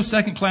 There's no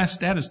second-class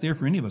status there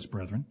for any of us,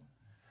 brethren.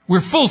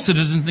 We're full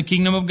citizens of the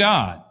kingdom of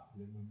God.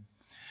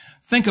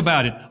 Think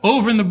about it.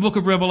 Over in the book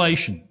of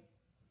Revelation,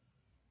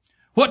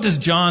 what does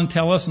John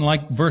tell us in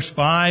like verse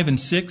 5 and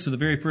 6 of the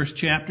very first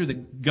chapter?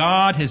 That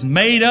God has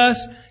made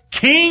us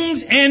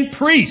kings and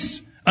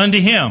priests unto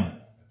Him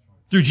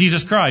through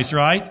Jesus Christ,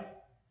 right?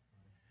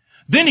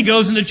 Then he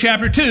goes into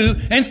chapter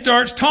 2 and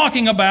starts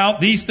talking about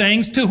these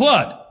things to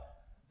what?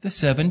 The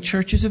 7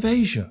 churches of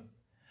Asia.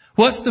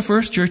 What's the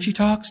first church he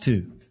talks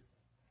to?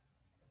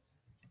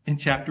 In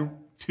chapter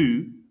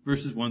 2,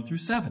 verses 1 through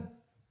 7.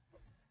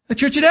 The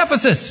church at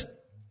Ephesus.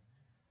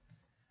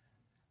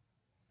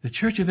 The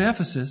church of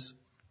Ephesus,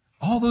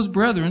 all those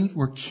brethren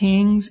were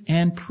kings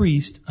and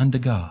priests unto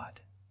God.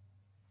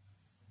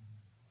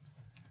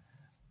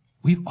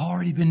 We've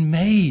already been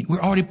made.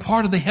 We're already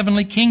part of the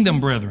heavenly kingdom,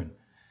 brethren.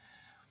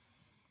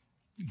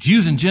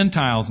 Jews and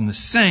Gentiles in the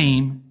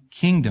same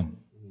kingdom.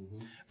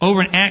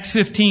 Over in Acts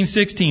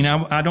 15:16,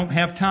 I don't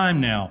have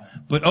time now,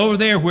 but over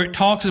there where it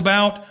talks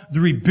about the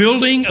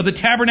rebuilding of the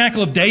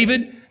tabernacle of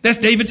David, that's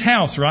David's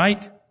house,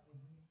 right?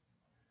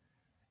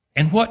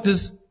 And what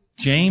does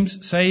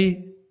James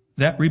say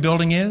that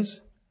rebuilding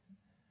is?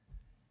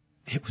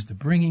 It was the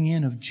bringing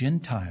in of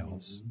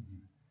Gentiles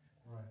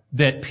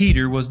that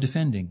Peter was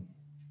defending.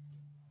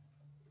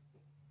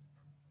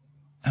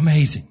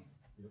 Amazing.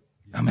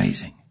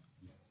 Amazing.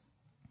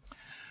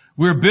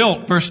 We're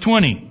built, verse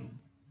 20,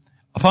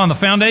 upon the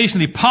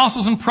foundation of the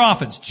apostles and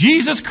prophets,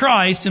 Jesus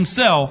Christ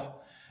Himself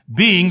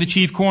being the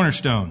chief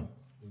cornerstone.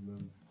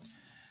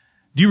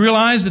 Do you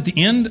realize that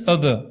the end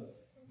of the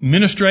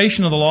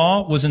ministration of the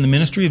law was in the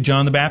ministry of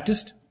John the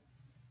Baptist?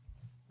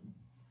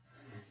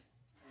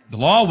 The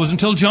law was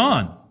until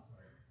John.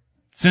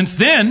 Since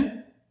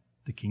then,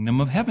 the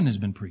kingdom of heaven has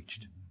been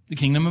preached. The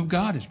kingdom of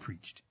God is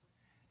preached.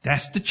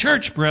 That's the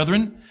church,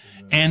 brethren.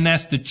 And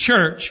that's the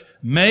church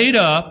made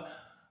up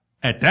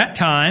at that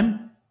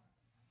time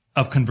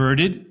of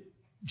converted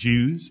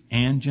Jews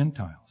and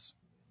Gentiles.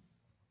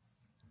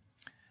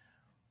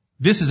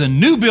 This is a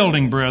new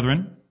building,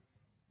 brethren.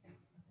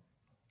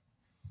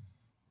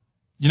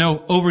 You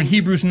know, over in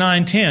Hebrews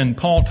 9:10,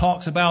 Paul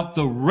talks about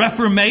the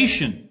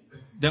Reformation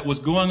that was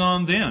going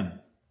on then.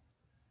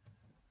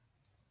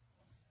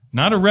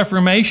 Not a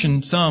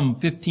Reformation some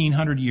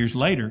 1,500 years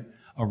later,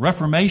 a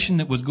Reformation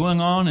that was going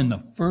on in the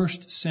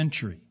first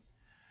century.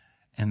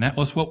 And that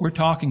was what we're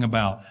talking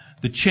about.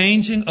 The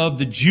changing of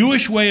the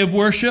Jewish way of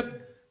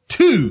worship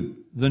to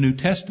the New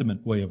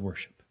Testament way of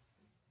worship.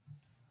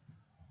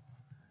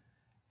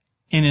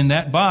 And in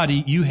that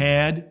body, you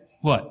had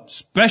what?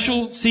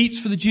 Special seats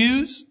for the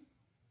Jews?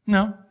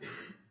 No.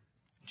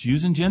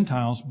 Jews and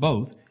Gentiles,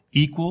 both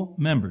equal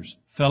members,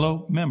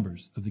 fellow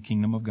members of the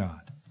kingdom of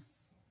God.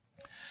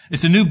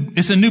 It's a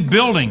new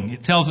building.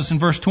 It tells us in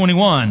verse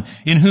 21,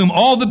 in whom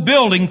all the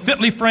building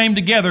fitly framed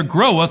together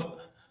groweth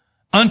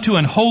unto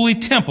an holy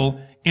temple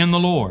in the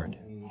Lord.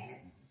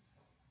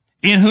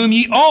 In whom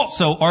ye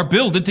also are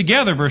builded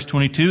together, verse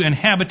 22, an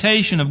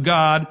habitation of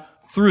God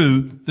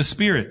through the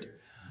Spirit.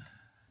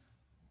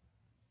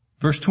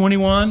 Verse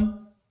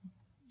 21,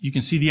 you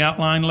can see the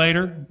outline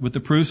later with the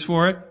proofs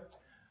for it.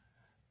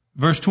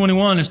 Verse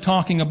 21 is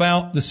talking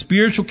about the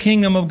spiritual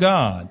kingdom of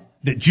God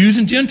that Jews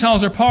and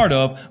Gentiles are part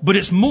of, but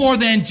it's more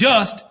than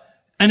just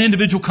an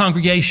individual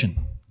congregation.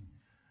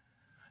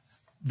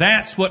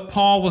 That's what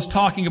Paul was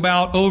talking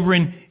about over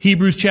in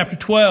Hebrews chapter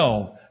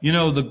 12. You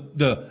know,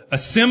 the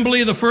assembly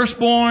of the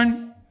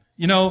firstborn,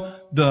 you know,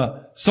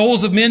 the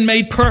souls of men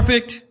made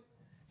perfect.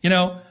 You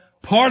know,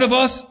 part of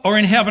us are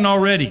in heaven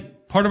already.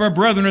 Part of our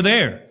brethren are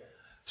there.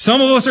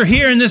 Some of us are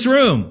here in this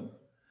room.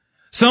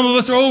 Some of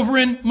us are over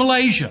in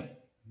Malaysia.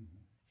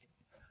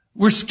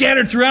 We're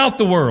scattered throughout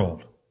the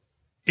world.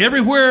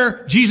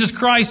 Everywhere Jesus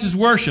Christ is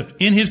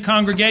worshiped in His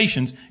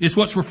congregations is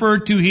what's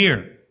referred to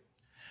here.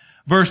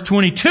 Verse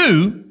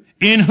 22,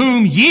 in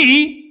whom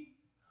ye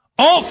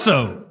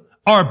also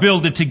are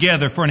builded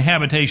together for an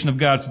habitation of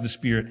God through the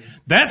Spirit.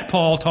 That's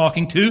Paul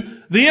talking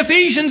to the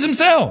Ephesians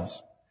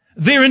themselves,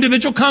 their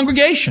individual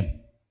congregation.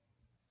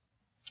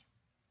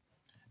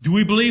 Do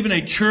we believe in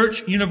a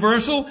church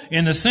universal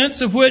in the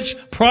sense of which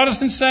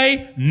Protestants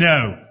say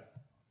no?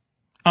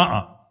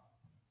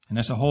 And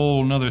that's a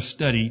whole nother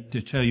study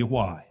to tell you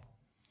why.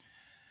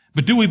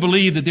 But do we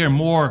believe that there are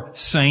more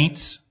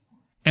saints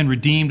and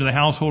redeemed to the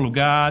household of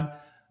God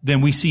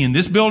than we see in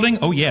this building?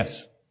 Oh,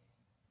 yes.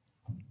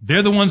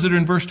 They're the ones that are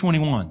in verse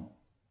 21.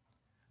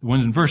 The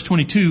ones in verse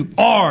 22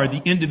 are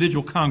the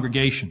individual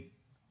congregation.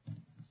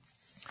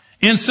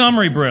 In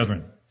summary,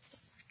 brethren,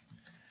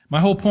 my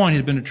whole point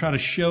has been to try to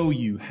show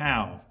you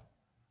how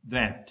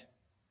that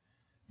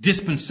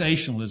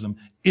dispensationalism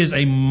is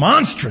a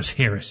monstrous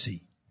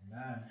heresy.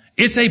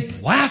 It's a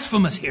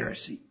blasphemous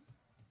heresy.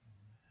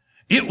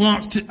 It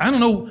wants to, I don't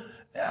know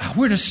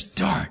where to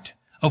start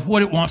of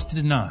what it wants to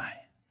deny.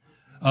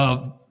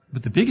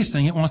 But the biggest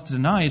thing it wants to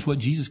deny is what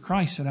Jesus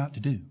Christ set out to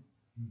do.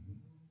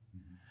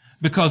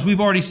 Because we've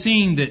already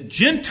seen that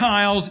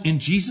Gentiles in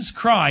Jesus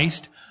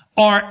Christ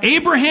are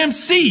Abraham's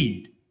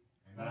seed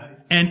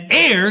and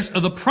heirs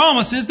of the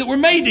promises that were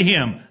made to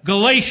him.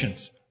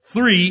 Galatians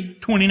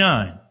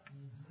 3:29.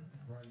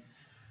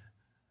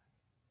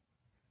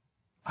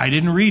 I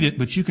didn't read it,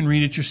 but you can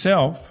read it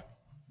yourself,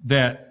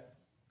 that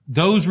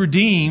those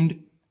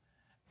redeemed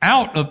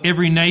out of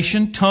every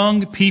nation,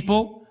 tongue,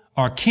 people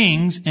are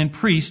kings and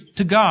priests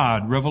to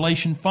God.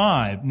 Revelation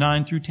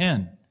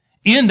 5:9-10.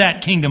 In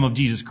that kingdom of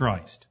Jesus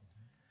Christ.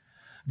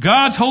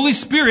 God's Holy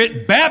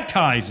Spirit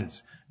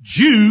baptizes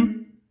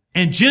Jew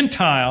and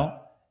Gentile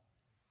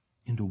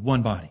into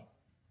one body.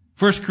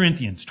 1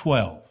 Corinthians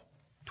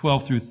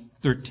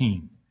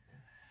 12:12-13.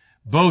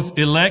 Both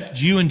elect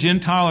Jew and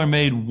Gentile are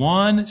made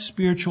one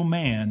spiritual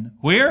man.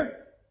 Where?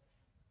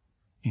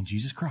 In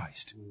Jesus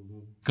Christ.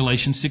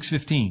 Galatians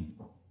 6:15.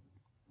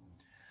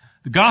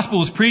 The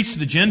gospel is preached to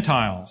the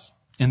Gentiles,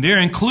 and their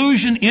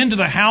inclusion into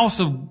the house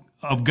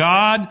of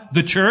God,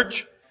 the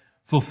church,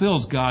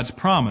 fulfills God's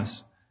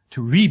promise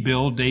to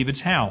rebuild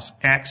David's house.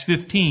 Acts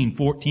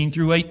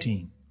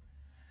 15:14-18.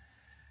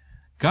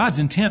 God's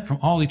intent from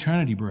all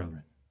eternity,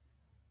 brethren.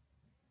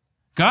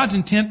 God's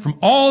intent from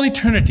all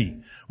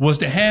eternity was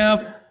to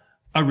have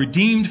a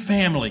redeemed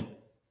family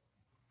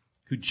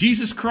who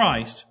Jesus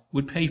Christ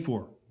would pay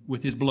for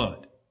with his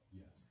blood.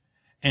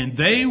 And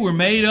they were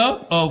made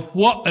up of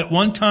what at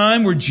one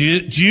time were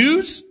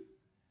Jews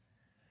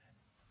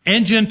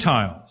and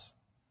Gentiles,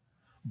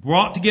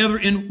 brought together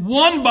in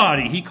one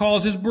body. He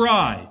calls his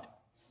bride,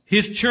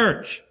 his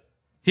church,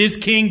 his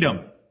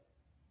kingdom.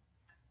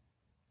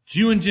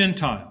 Jew and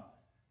Gentile.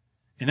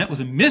 And that was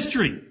a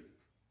mystery.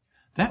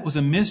 That was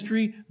a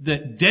mystery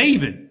that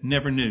David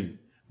never knew.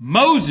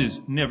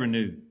 Moses never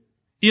knew.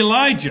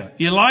 Elijah,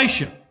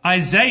 Elisha,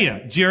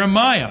 Isaiah,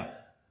 Jeremiah.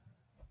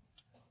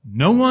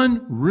 No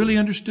one really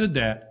understood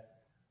that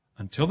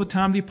until the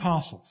time of the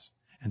apostles.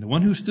 And the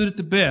one who stood it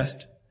the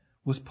best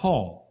was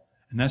Paul.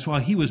 And that's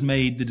why he was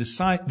made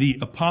the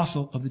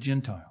apostle of the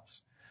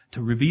Gentiles,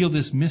 to reveal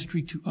this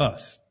mystery to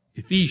us.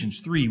 Ephesians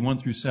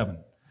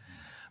 3:1-7.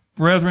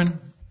 Brethren,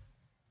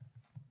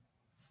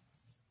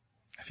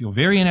 I feel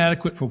very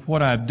inadequate for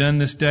what I've done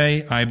this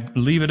day. I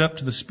leave it up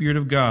to the Spirit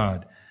of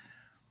God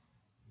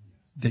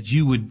that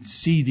you would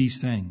see these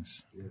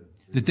things,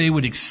 that they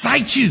would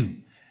excite you,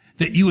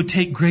 that you would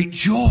take great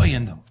joy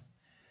in them,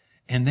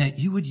 and that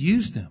you would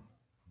use them.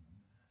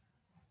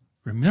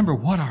 Remember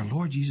what our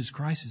Lord Jesus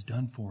Christ has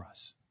done for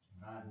us.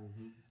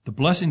 The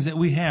blessings that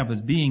we have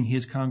as being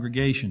his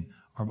congregation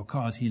are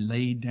because he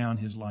laid down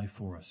his life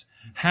for us.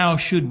 How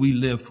should we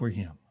live for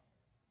him?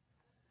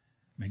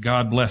 May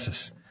God bless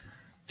us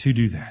to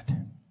do that.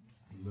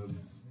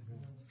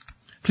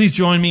 Please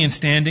join me in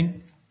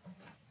standing.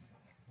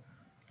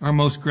 Our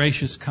most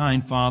gracious,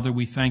 kind Father,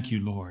 we thank you,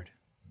 Lord,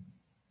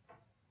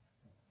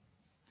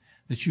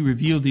 that you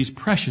revealed these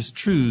precious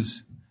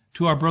truths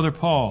to our brother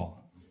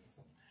Paul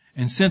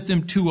and sent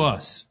them to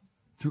us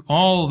through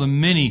all the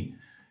many,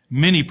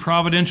 many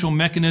providential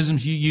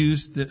mechanisms you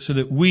used so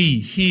that we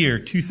here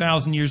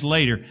 2,000 years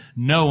later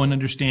know and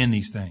understand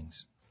these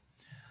things.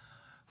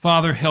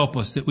 Father, help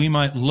us that we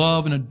might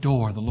love and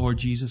adore the Lord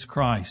Jesus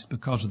Christ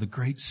because of the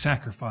great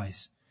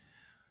sacrifice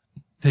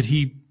that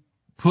he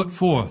put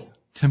forth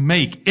to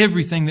make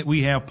everything that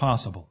we have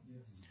possible.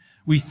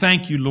 We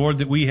thank you, Lord,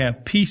 that we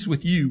have peace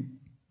with you.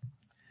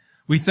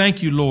 We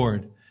thank you,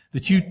 Lord,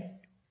 that you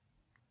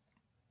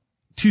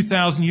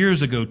 2,000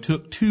 years ago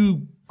took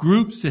two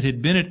groups that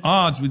had been at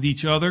odds with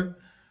each other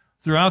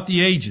throughout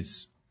the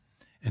ages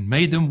and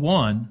made them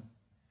one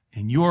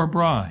in your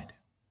bride.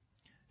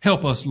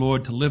 Help us,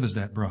 Lord, to live as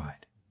that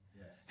bride.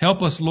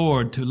 Help us,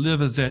 Lord, to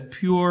live as that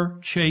pure,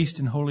 chaste,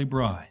 and holy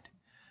bride,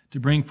 to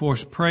bring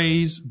forth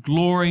praise,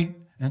 glory,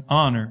 and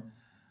honor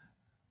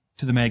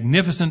to the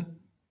magnificent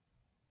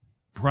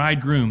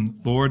bridegroom,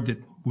 Lord,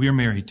 that we are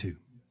married to.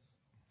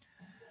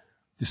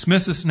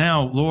 Dismiss us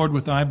now, Lord,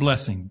 with thy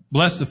blessing.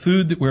 Bless the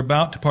food that we're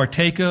about to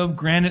partake of.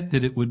 Grant it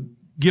that it would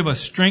give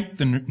us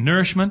strength and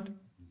nourishment.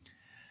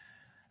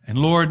 And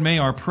Lord, may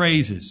our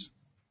praises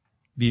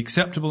be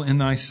acceptable in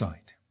thy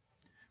sight.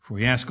 For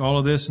we ask all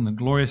of this in the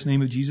glorious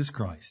name of Jesus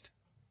Christ.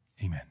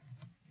 Amen.